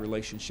that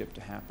relationship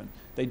to happen.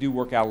 They do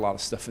work out a lot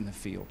of stuff in the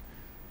field.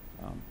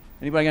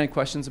 Anybody got any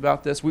questions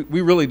about this?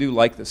 We really do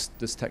like this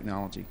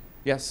technology.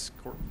 Yes,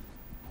 Courtney.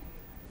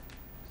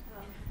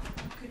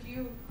 Could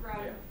you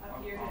grab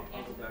up here and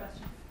answer the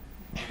question?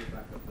 I'll get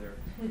back up there.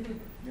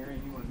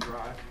 Marion, you want to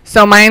drive?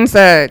 So mine's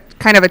a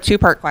kind of a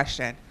two-part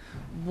question.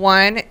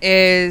 One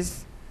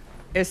is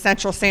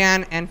Central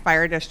San and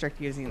Fire District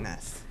using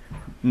this?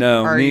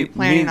 No. Or are you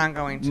planning on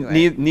going to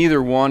it?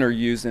 Neither one are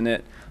using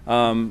it.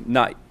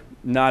 Not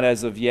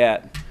as of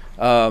yet.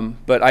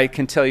 But I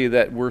can tell you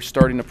that we're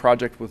starting a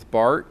project with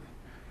BART,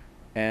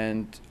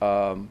 and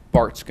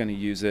BART's going to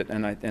use it,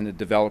 and the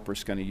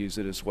developer's going to use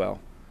it as well.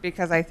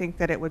 Because I think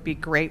that it would be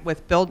great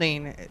with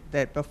building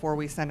that before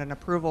we send an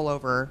approval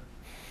over,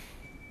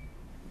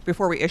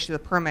 before we issue the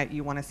permit,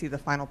 you want to see the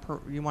final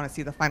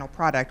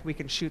product. We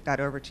can shoot that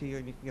over to you,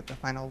 and you can get the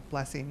final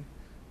blessing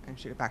and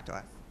shoot it back to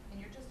us. And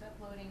you're just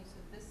uploading, so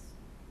does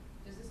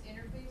this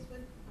interface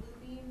with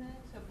Bluebeam then?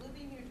 So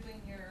Bluebeam you're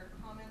doing your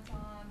comments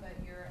on, but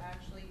your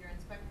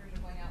inspectors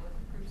are going out with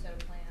approved set of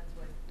plans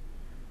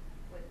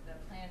with the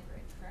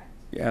PlanGrid, correct?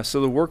 Yeah, so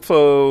the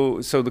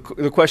workflow, so the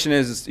question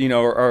is, you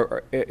know,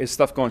 is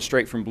stuff going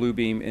straight from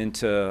Bluebeam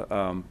into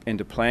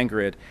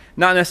PlanGrid?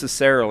 Not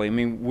necessarily. I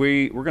mean,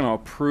 we're going to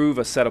approve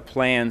a set of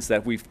plans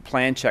that we've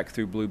plan checked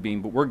through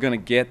Bluebeam, but we're going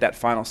to get that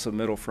final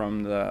submittal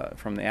from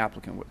the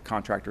applicant,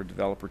 contractor,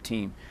 developer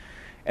team.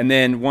 And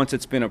then once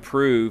it's been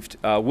approved,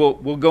 we'll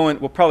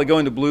probably go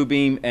into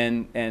Bluebeam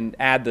and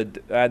add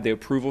the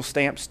approval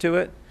stamps to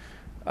it.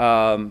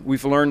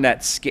 we've learned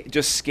that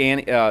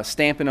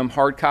stamping them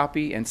hard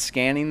copy and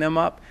scanning them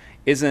up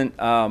isn't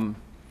as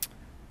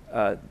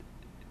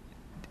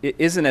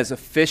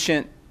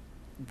efficient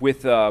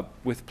with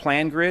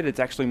PlanGrid. It's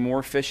actually more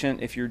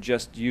efficient if you're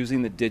just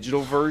using the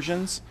digital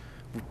versions.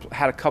 We've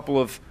had a couple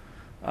of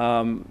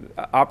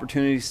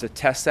opportunities to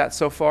test that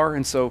so far,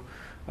 and so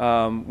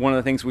one of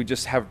the things we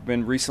just have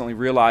been recently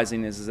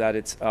realizing is that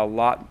it's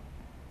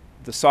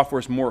the software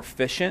is more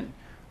efficient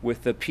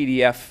with the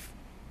PDF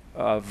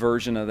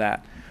version of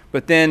that.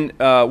 But then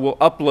we'll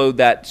upload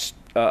that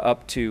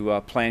up to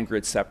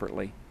PlanGrid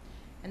separately.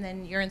 And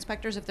then your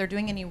inspectors, if they're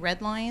doing any red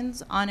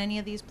lines on any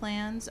of these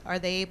plans, are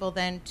they able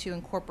then to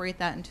incorporate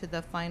that into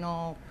the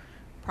final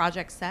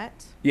project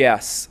set?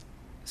 Yes.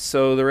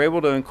 So they're able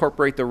to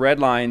incorporate the red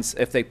lines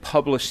if they're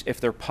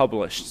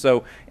published.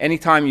 So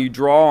anytime you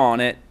draw on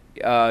it,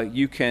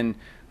 you can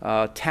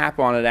tap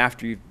on it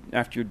after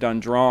you're done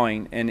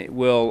drawing, and it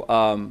will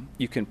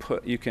you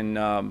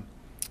can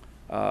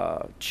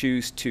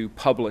choose to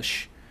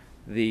publish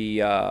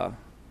that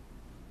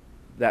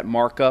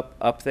markup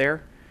up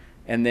there.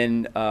 And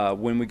then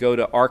when we go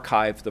to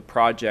archive the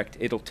project,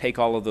 it'll take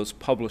all of those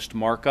published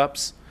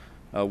markups,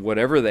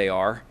 whatever they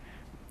are,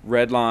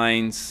 red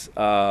lines,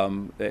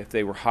 if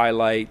they were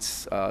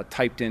highlights,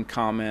 typed in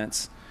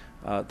comments,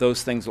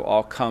 those things will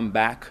all come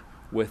back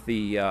with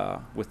the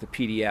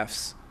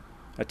PDFs,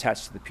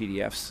 attached to the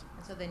PDFs.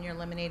 So then you're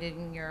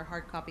eliminating your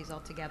hard copies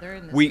altogether?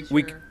 And this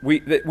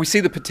we see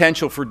the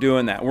potential for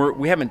doing that.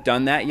 We haven't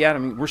done that yet. I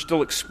mean, we're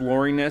still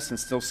exploring this and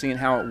still seeing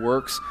how it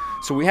works.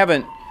 So we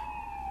haven't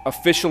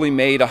officially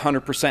made a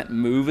 100%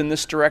 move in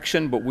this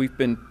direction, but we've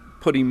been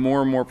putting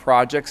more and more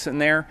projects in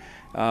there,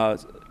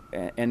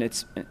 and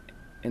it's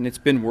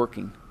been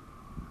working.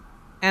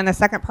 And the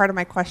second part of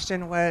my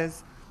question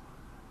was,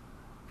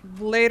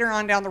 later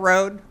on down the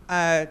road,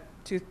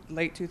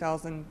 late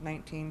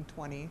 2019,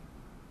 20,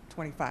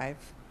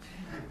 25,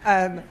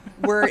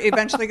 we're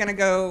eventually going to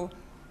go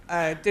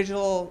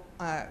digital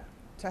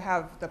to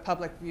have the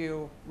public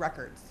view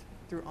records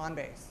through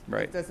OnBase.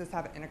 Right. Does this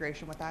have an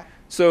integration with that?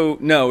 So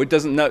no, it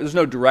doesn't. No, there's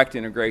no direct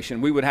integration.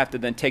 We would have to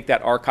then take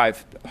that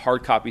archive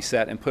hard copy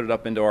set and put it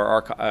up into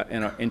our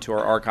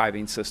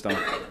archiving system,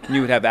 and you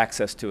would have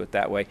access to it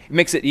that way. It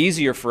makes it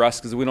easier for us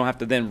because we don't have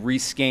to then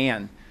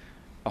rescan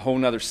a whole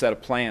nother set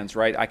of plans,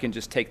 right? I can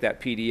just take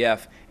that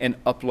PDF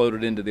and upload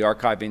it into the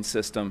archiving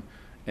system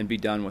and be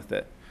done with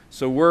it.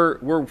 So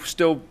we're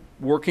still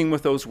working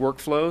with those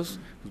workflows.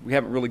 We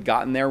haven't really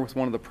gotten there with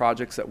one of the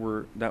projects that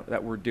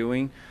we're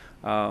doing.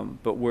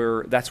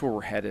 But that's where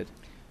we're headed.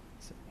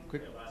 So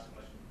quick last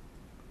question.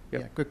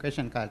 Yep. Yeah, quick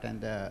question,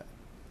 Carlton.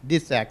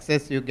 This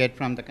access you get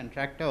from the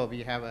contractor, or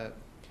we have a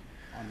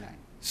online?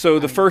 So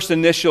the first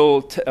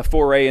initial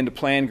foray into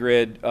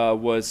PlanGrid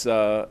was,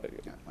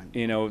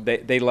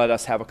 they let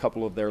us have a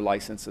couple of their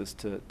licenses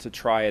to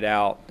try it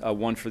out,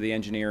 one for the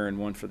engineer and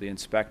one for the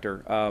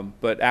inspector.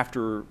 But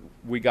after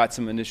we got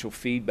some initial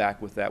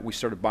feedback with that, we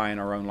started buying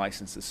our own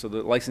licenses. So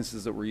the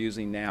licenses that we're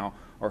using now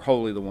are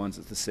wholly the ones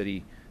that the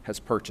city has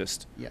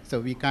purchased. Yeah, so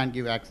we can't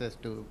give access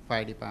to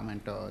fire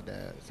department or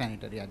the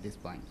sanitary at this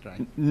point,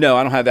 right? No,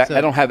 I don't have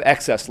I don't have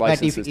excess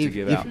licenses to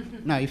give out.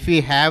 No, if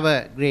we have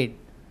a grid,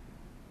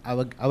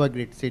 our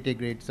grid, city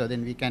grid, so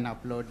then we can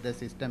upload the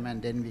system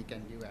and then we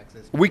can give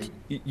access to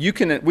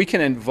we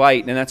can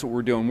invite, and that's what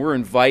we're doing. We're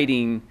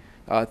inviting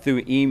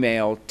through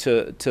email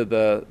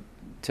to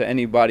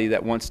anybody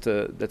that wants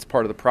to, that's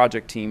part of the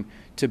project team,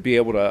 to be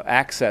able to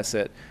access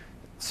it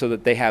so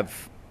that they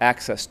have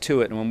access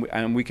to it,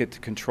 and we get to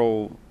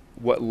control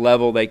what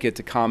level they get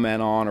to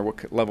comment on or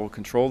what level of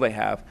control they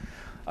have.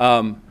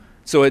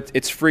 So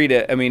it's free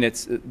to, I mean,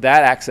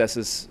 that access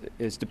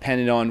is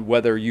dependent on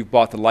whether you've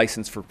bought the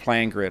license for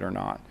PlanGrid or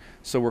not.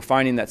 So we're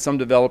finding that some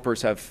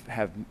developers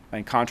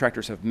and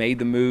contractors have made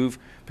the move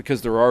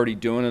because they're already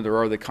doing it, they're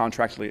already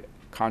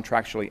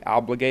contractually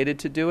obligated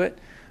to do it.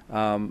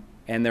 And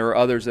there are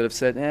others that have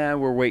said,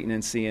 we're waiting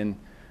and seeing,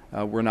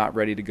 we're not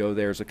ready to go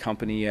there as a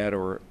company yet,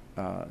 or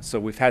so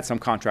we've had some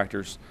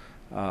contractors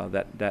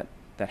that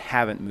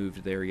haven't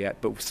moved there yet,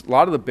 but a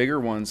lot of the bigger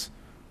ones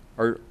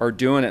are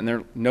doing it, and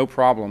they're no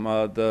problem.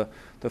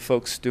 The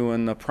folks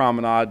doing the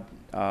Promenade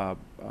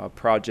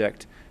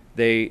project,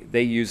 they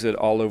use it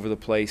all over the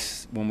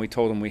place. When we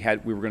told them we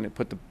were going to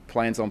put the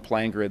plans on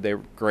PlanGrid, they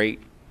were great,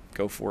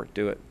 go for it,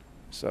 do it.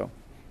 So,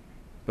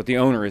 but the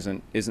owner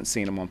isn't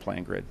seeing them on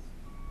PlanGrid.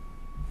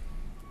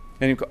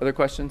 Any other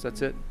questions?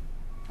 That's it.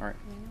 All right.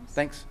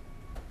 Thanks.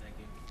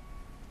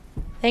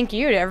 Thank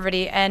you to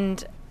everybody.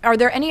 And are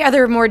there any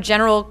other more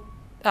general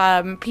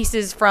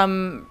pieces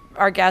from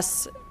our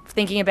guests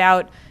thinking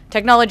about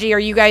technology? Are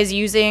you guys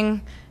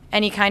using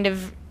any kind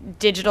of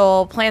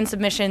digital plan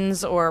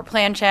submissions or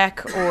plan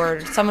check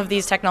or some of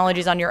these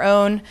technologies on your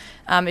own?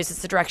 Is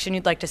this the direction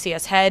you'd like to see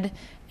us head?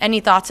 Any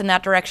thoughts in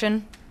that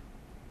direction?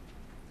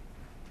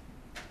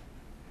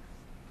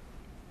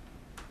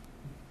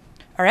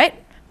 All right.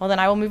 Well, then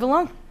I will move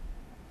along.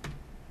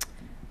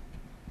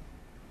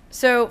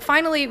 So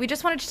finally, we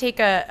just wanted to take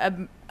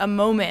a a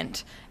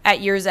moment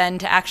at year's end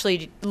to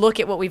actually look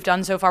at what we've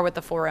done so far with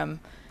the forum.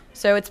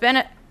 So it's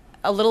been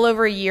a little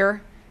over a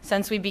year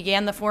since we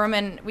began the forum,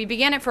 and we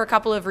began it for a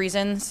couple of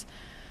reasons.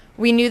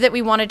 We knew that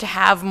we wanted to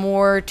have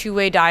more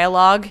two-way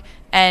dialogue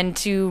and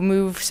to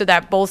move so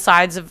that both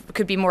sides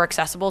could be more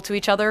accessible to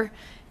each other.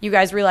 You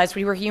guys realized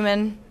we were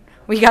human.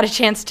 We got a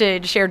chance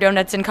to share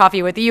donuts and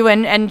coffee with you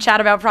and chat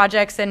about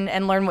projects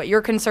and learn what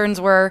your concerns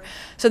were.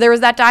 So there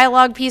was that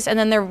dialogue piece, and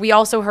then we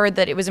also heard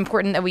that it was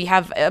important that we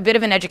have a bit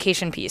of an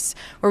education piece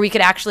where we could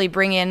actually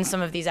bring in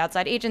some of these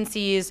outside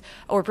agencies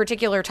or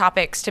particular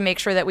topics to make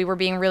sure that we were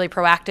being really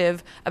proactive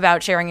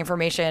about sharing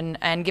information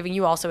and giving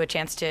you also a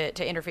chance to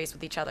interface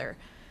with each other.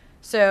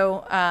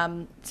 So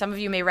some of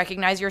you may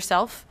recognize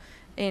yourself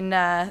in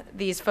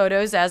these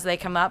photos as they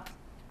come up.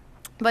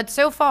 But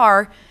so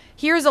far,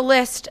 here's a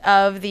list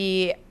of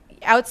the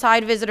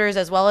outside visitors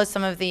as well as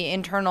some of the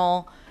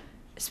internal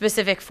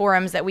specific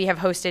forums that we have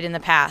hosted in the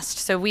past.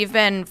 So we've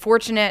been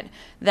fortunate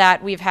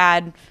that we've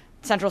had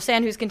Central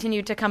Sand, who's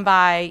continued to come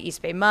by,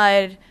 East Bay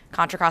Mud,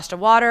 Contra Costa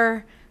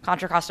Water,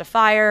 Contra Costa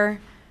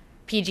Fire,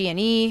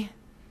 PG&E,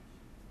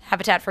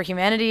 Habitat for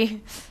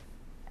Humanity,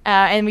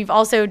 and we've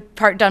also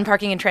done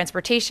parking and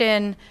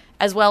transportation,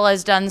 as well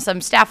as done some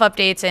staff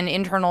updates and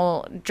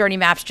internal journey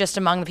maps just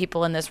among the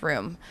people in this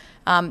room.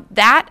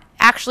 That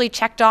actually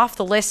checked off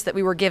the list that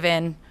we were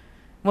given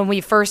when we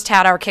first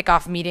had our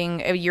kickoff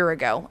meeting a year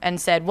ago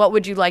and said, what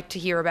would you like to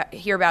hear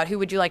about? Who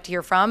would you like to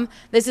hear from?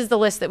 This is the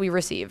list that we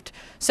received.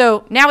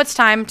 So now it's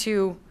time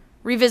to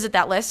revisit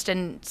that list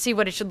and see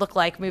what it should look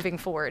like moving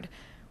forward.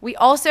 We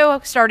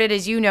also started,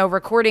 as you know,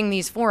 recording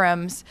these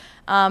forums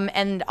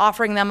and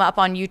offering them up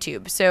on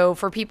YouTube. So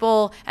for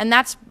people, and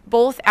that's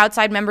both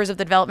outside members of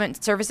the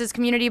development services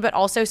community, but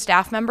also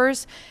staff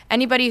members,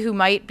 anybody who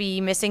might be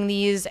missing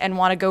these and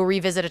want to go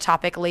revisit a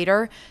topic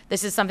later,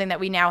 this is something that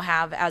we now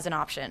have as an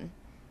option.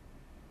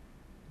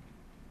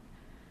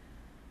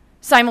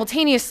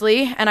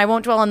 Simultaneously, and I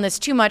won't dwell on this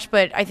too much,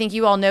 but I think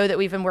you all know that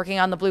we've been working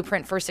on the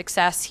Blueprint for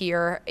Success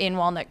here in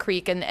Walnut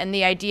Creek, and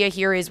the idea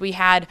here is we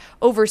had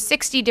over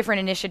 60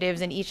 different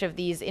initiatives in each of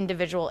these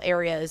individual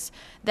areas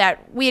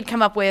that we had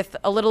come up with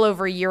a little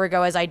over a year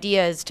ago as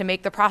ideas to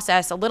make the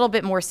process a little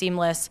bit more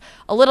seamless,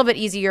 a little bit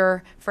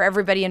easier for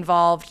everybody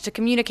involved, to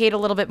communicate a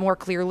little bit more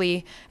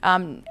clearly,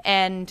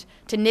 and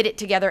to knit it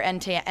together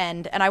end to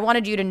end. And I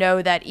wanted you to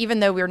know that even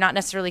though we're not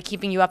necessarily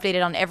keeping you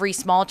updated on every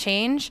small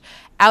change,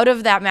 out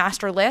of that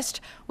master list,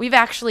 we've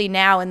actually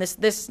now, and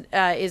this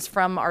is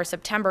from our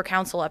September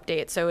council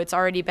update, so it's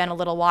already been a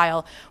little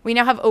while, we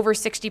now have over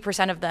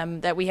 60% of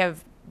them that we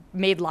have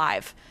made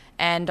live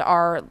and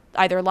are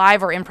either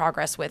live or in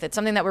progress with. It's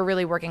something that we're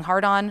really working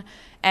hard on,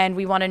 and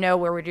we want to know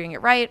where we're doing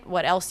it right,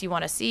 what else you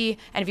want to see,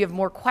 and if you have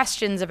more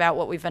questions about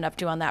what we've been up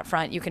to on that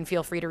front, you can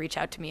feel free to reach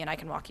out to me and I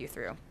can walk you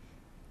through.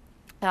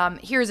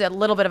 Here's a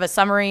little bit of a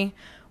summary.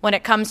 When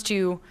it comes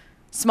to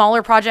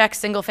smaller projects,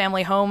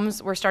 single-family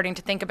homes, we're starting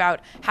to think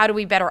about how do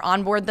we better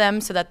onboard them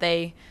so that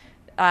they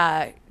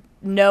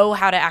know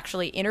how to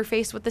actually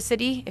interface with the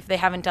city if they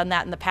haven't done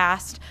that in the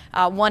past.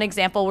 One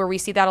example where we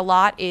see that a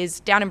lot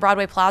is down in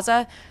Broadway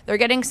Plaza. They're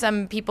getting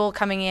some people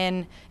coming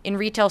in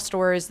retail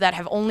stores that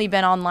have only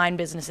been online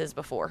businesses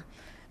before.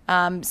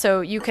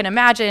 So you can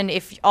imagine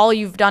if all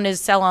you've done is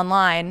sell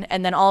online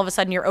and then all of a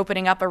sudden you're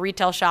opening up a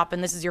retail shop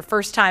and this is your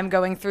first time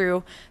going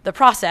through the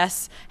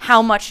process,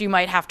 how much you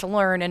might have to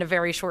learn in a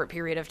very short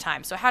period of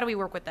time. So how do we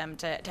work with them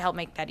to help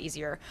make that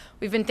easier?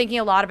 We've been thinking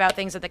a lot about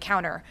things at the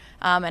counter,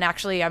 and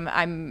actually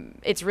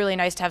it's really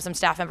nice to have some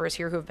staff members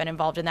here who have been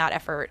involved in that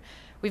effort.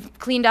 We've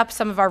cleaned up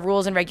some of our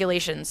rules and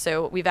regulations,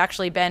 so we've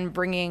actually been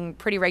bringing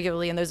pretty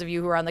regularly, and those of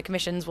you who are on the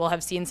commissions will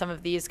have seen some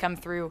of these come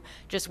through,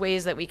 just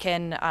ways that we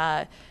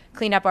can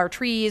clean up our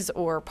trees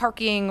or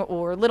parking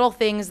or little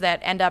things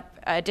that end up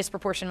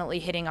disproportionately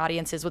hitting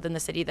audiences within the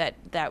city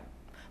that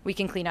we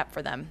can clean up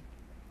for them.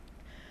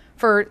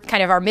 For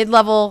kind of our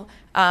mid-level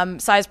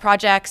size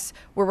projects,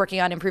 we're working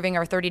on improving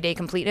our 30-day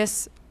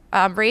completeness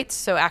rates.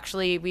 So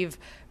actually we've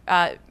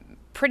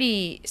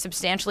pretty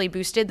substantially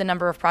boosted the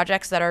number of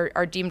projects that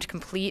are deemed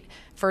complete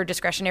for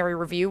discretionary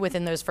review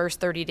within those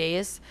first 30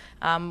 days,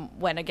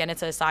 when again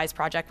it's a size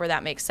project where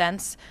that makes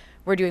sense.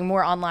 We're doing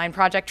more online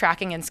project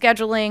tracking and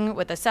scheduling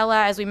with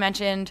Acela, as we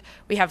mentioned.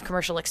 We have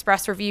Commercial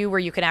Express Review where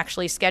you can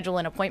actually schedule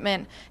an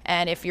appointment,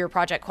 and if your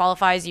project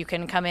qualifies, you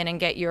can come in and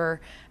get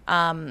your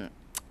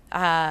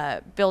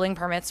building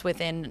permits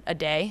within a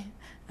day.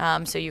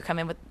 So you come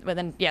in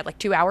within like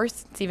 2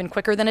 hours. It's even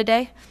quicker than a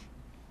day.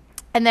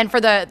 And then for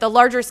the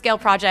larger scale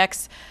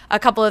projects, a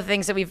couple of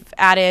things that we've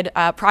added,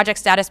 project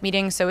status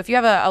meetings. So if you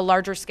have a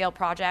larger scale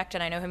project,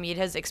 and I know Hamid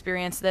has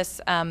experienced this,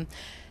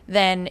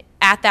 then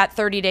at that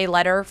 30-day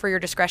letter for your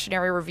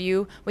discretionary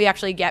review, we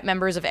actually get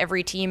members of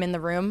every team in the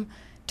room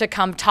to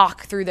come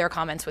talk through their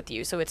comments with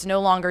you. So it's no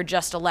longer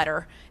just a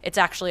letter. It's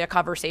actually a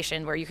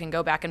conversation where you can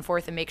go back and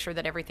forth and make sure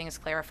that everything is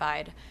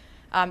clarified.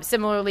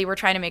 Similarly, we're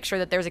trying to make sure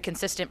that there's a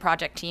consistent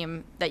project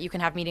team that you can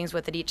have meetings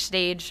with at each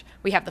stage.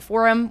 We have the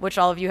forum, which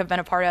all of you have been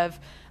a part of.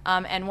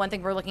 And one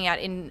thing we're looking at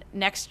in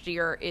next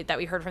year that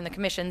we heard from the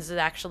commissions is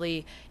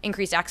actually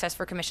increased access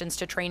for commissions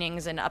to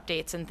trainings and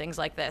updates and things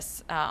like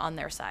this on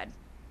their side.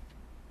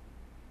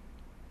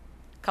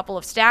 Couple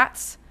of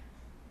stats.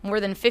 More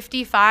than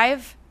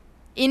 55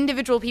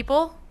 individual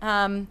people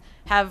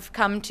have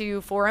come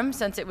to Forum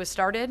since it was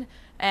started.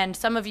 And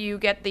some of you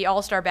get the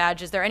All-Star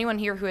badge. Is there anyone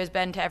here who has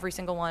been to every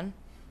single one?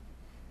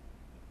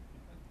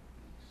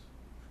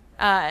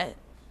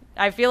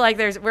 I feel like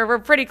we're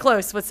pretty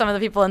close with some of the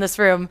people in this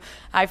room.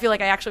 I feel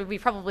like we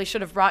probably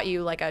should have brought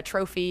you like a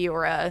trophy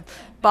or a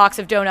box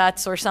of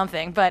donuts or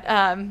something, but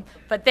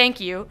thank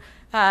you.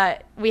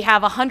 We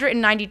have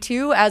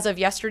 192 as of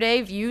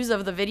yesterday views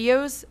of the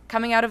videos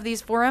coming out of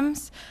these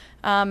forums,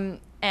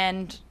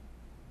 and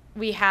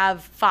we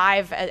have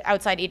 5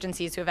 outside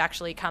agencies who have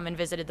actually come and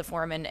visited the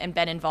forum and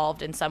been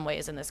involved in some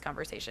ways in this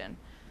conversation.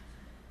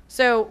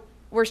 So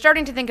we're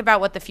starting to think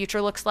about what the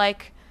future looks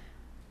like.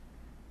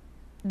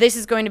 This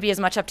is going to be as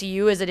much up to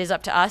you as it is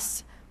up to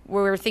us.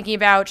 We're thinking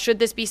about, should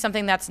this be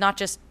something that's not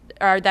just,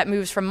 or that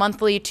moves from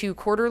monthly to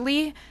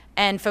quarterly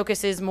and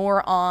focuses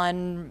more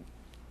on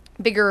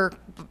bigger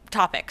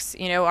topics?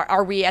 You know,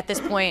 are we at this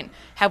point,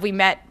 have we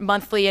met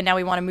monthly and now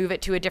we want to move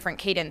it to a different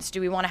cadence?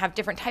 Do we want to have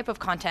different type of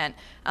content?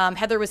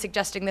 Heather was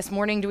suggesting this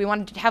morning, do we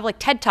want to have like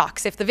TED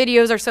Talks? If the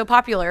videos are so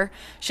popular,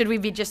 should we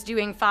be just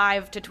doing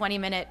 5 to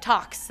 20-minute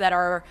talks that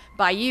are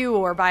by you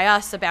or by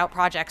us about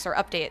projects or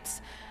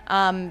updates?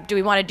 Do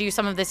we want to do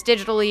some of this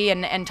digitally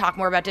and talk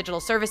more about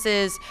digital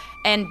services?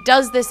 And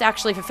does this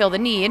actually fulfill the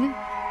need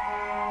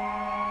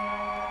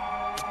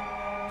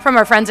from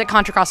our friends at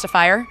Contra Costa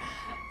Fire?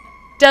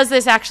 Does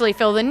this actually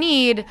fill the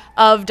need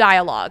of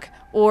dialogue?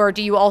 Or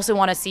do you also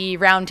want to see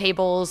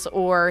roundtables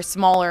or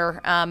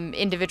smaller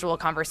individual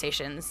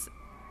conversations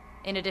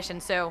in addition?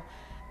 So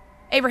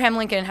Abraham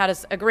Lincoln had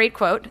a great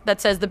quote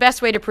that says, the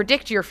best way to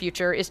predict your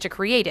future is to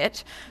create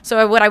it.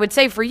 So what I would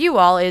say for you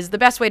all is the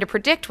best way to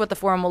predict what the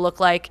forum will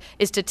look like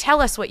is to tell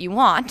us what you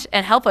want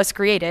and help us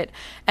create it.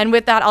 And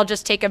with that, I'll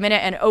just take a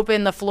minute and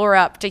open the floor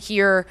up to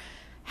hear,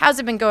 how's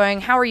it been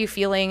going? How are you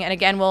feeling? And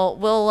again,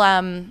 we'll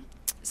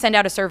send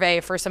out a survey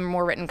for some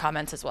more written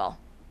comments as well.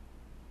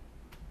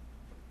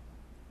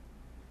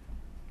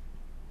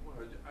 Well,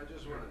 I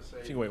just want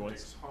to say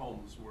Lennox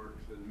Homes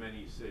works in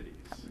many cities.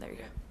 There you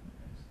go.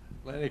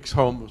 Lennox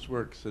Homes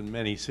works in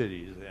many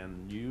cities,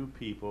 and you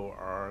people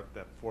are at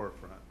the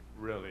forefront,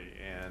 really.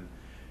 And,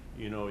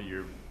 you know,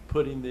 you're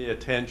putting the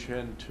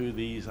attention to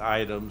these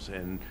items,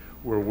 and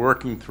we're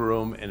working through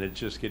them, and it's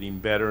just getting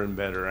better and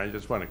better. I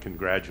just want to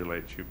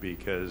congratulate you,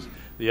 because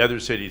the other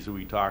cities that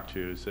we talked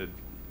to said,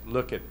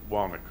 look at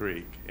Walnut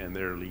Creek, and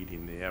they're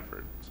leading the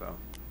effort. So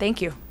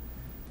thank you.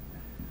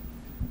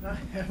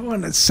 I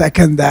want to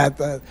second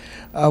that.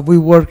 We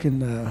work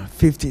in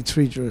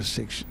 53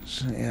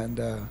 jurisdictions, and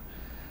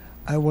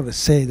I want to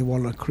say the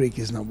Walnut Creek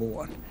is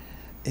 #1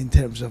 in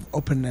terms of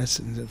openness,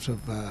 in terms of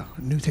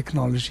new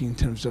technology, in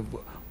terms of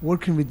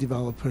working with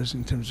developers,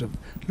 in terms of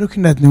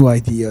looking at new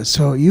ideas.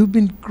 So you've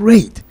been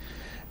great,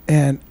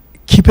 and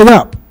keep it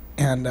up.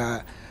 And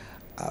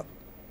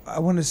I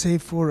want to say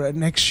for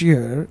next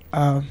year,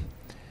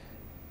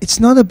 it's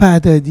not a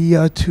bad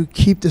idea to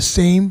keep the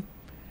same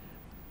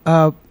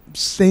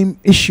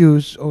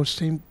issues or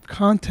same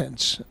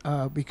contents,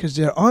 because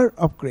there are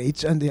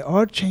upgrades and there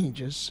are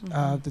changes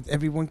that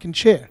everyone can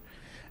share,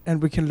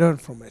 and we can learn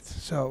from it.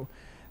 So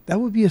that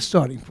would be a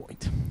starting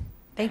point.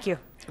 Thank you.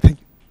 Thank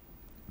you.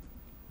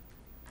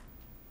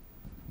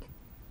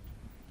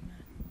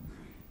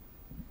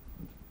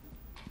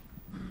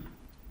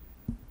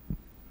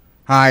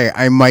 Hi,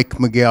 I'm Mike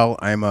McGill.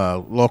 I'm a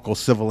local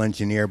civil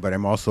engineer, but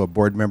I'm also a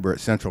board member at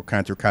Central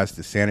Contra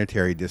Costa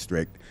Sanitary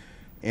District.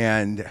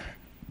 And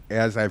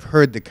as I've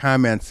heard the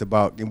comments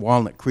about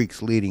Walnut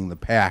Creek's leading the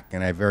pack,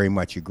 and I very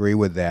much agree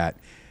with that,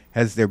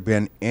 has there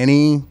been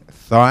any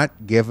thought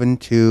given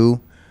to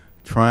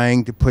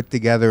trying to put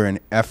together an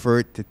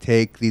effort to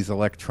take these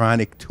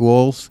electronic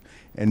tools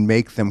and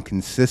make them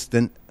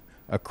consistent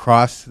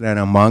across and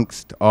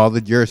amongst all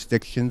the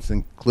jurisdictions,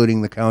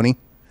 including the county?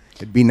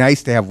 It'd be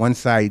nice to have one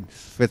size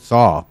fits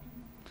all.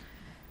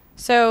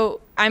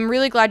 So I'm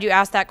really glad you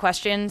asked that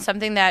question.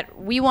 Something that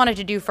we wanted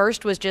to do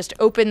first was just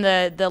open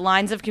the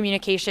lines of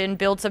communication,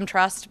 build some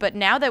trust. But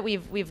now that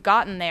we've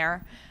gotten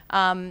there,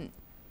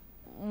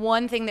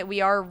 one thing that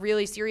we are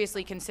really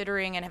seriously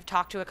considering and have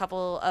talked to a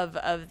couple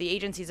of the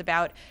agencies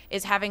about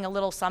is having a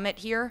little summit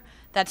here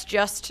that's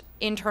just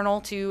internal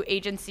to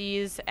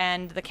agencies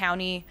and the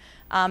county,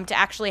 to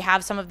actually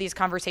have some of these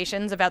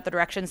conversations about the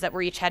directions that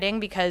we're each heading,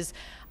 because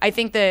I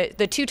think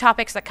the 2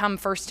 topics that come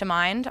first to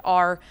mind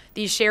are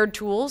these shared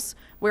tools,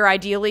 where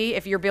ideally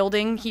if you're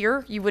building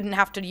here, you wouldn't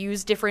have to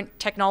use different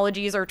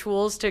technologies or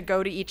tools to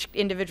go to each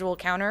individual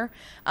counter.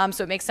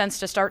 So it makes sense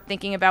to start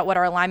thinking about what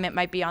our alignment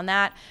might be on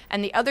that.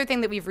 And the other thing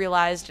that we've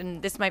realized,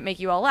 and this might make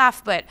you all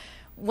laugh, but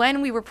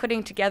when we were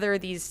putting together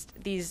these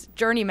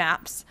journey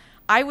maps,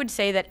 I would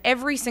say that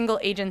every single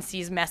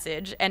agency's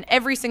message and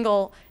every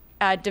single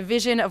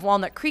division of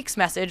Walnut Creek's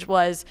message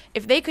was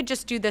if they could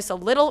just do this a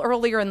little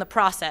earlier in the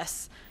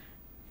process,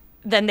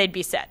 then they'd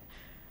be set.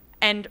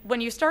 And when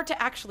you start to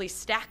actually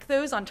stack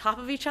those on top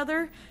of each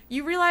other,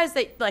 you realize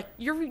that like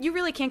you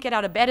really can't get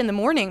out of bed in the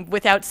morning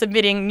without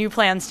submitting new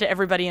plans to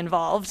everybody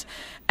involved,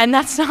 and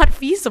that's not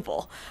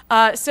feasible.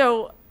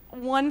 So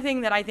one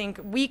thing that I think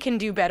we can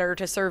do better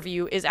to serve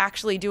you is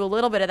actually do a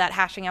little bit of that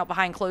hashing out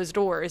behind closed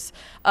doors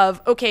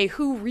of, okay,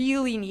 who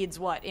really needs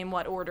what in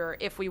what order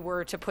if we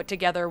were to put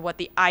together what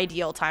the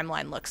ideal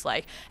timeline looks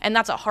like. And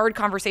that's a hard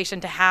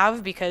conversation to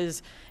have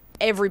because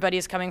everybody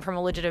is coming from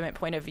a legitimate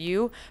point of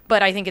view,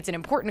 but I think it's an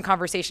important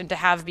conversation to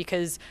have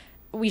because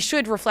we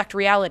should reflect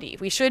reality.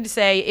 We should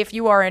say, if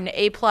you are an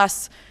A+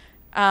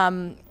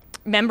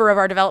 member of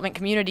our development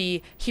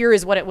community, here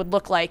is what it would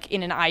look like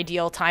in an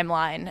ideal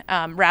timeline,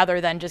 rather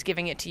than just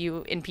giving it to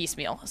you in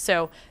piecemeal.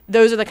 So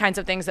those are the kinds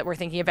of things that we're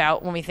thinking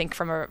about when we think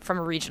from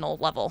a regional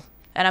level.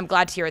 And I'm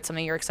glad to hear it's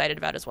something you're excited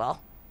about as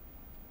well.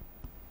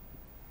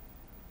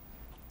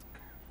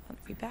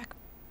 Feedback.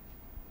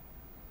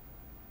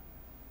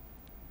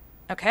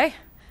 Okay.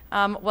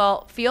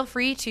 Well, feel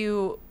free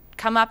to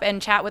come up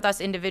and chat with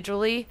us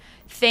individually.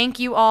 Thank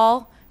you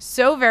all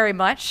so very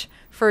much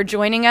for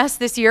joining us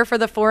this year for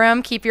the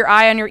forum. Keep your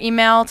eye on your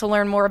email to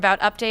learn more about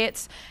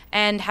updates,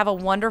 and have a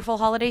wonderful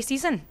holiday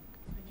season.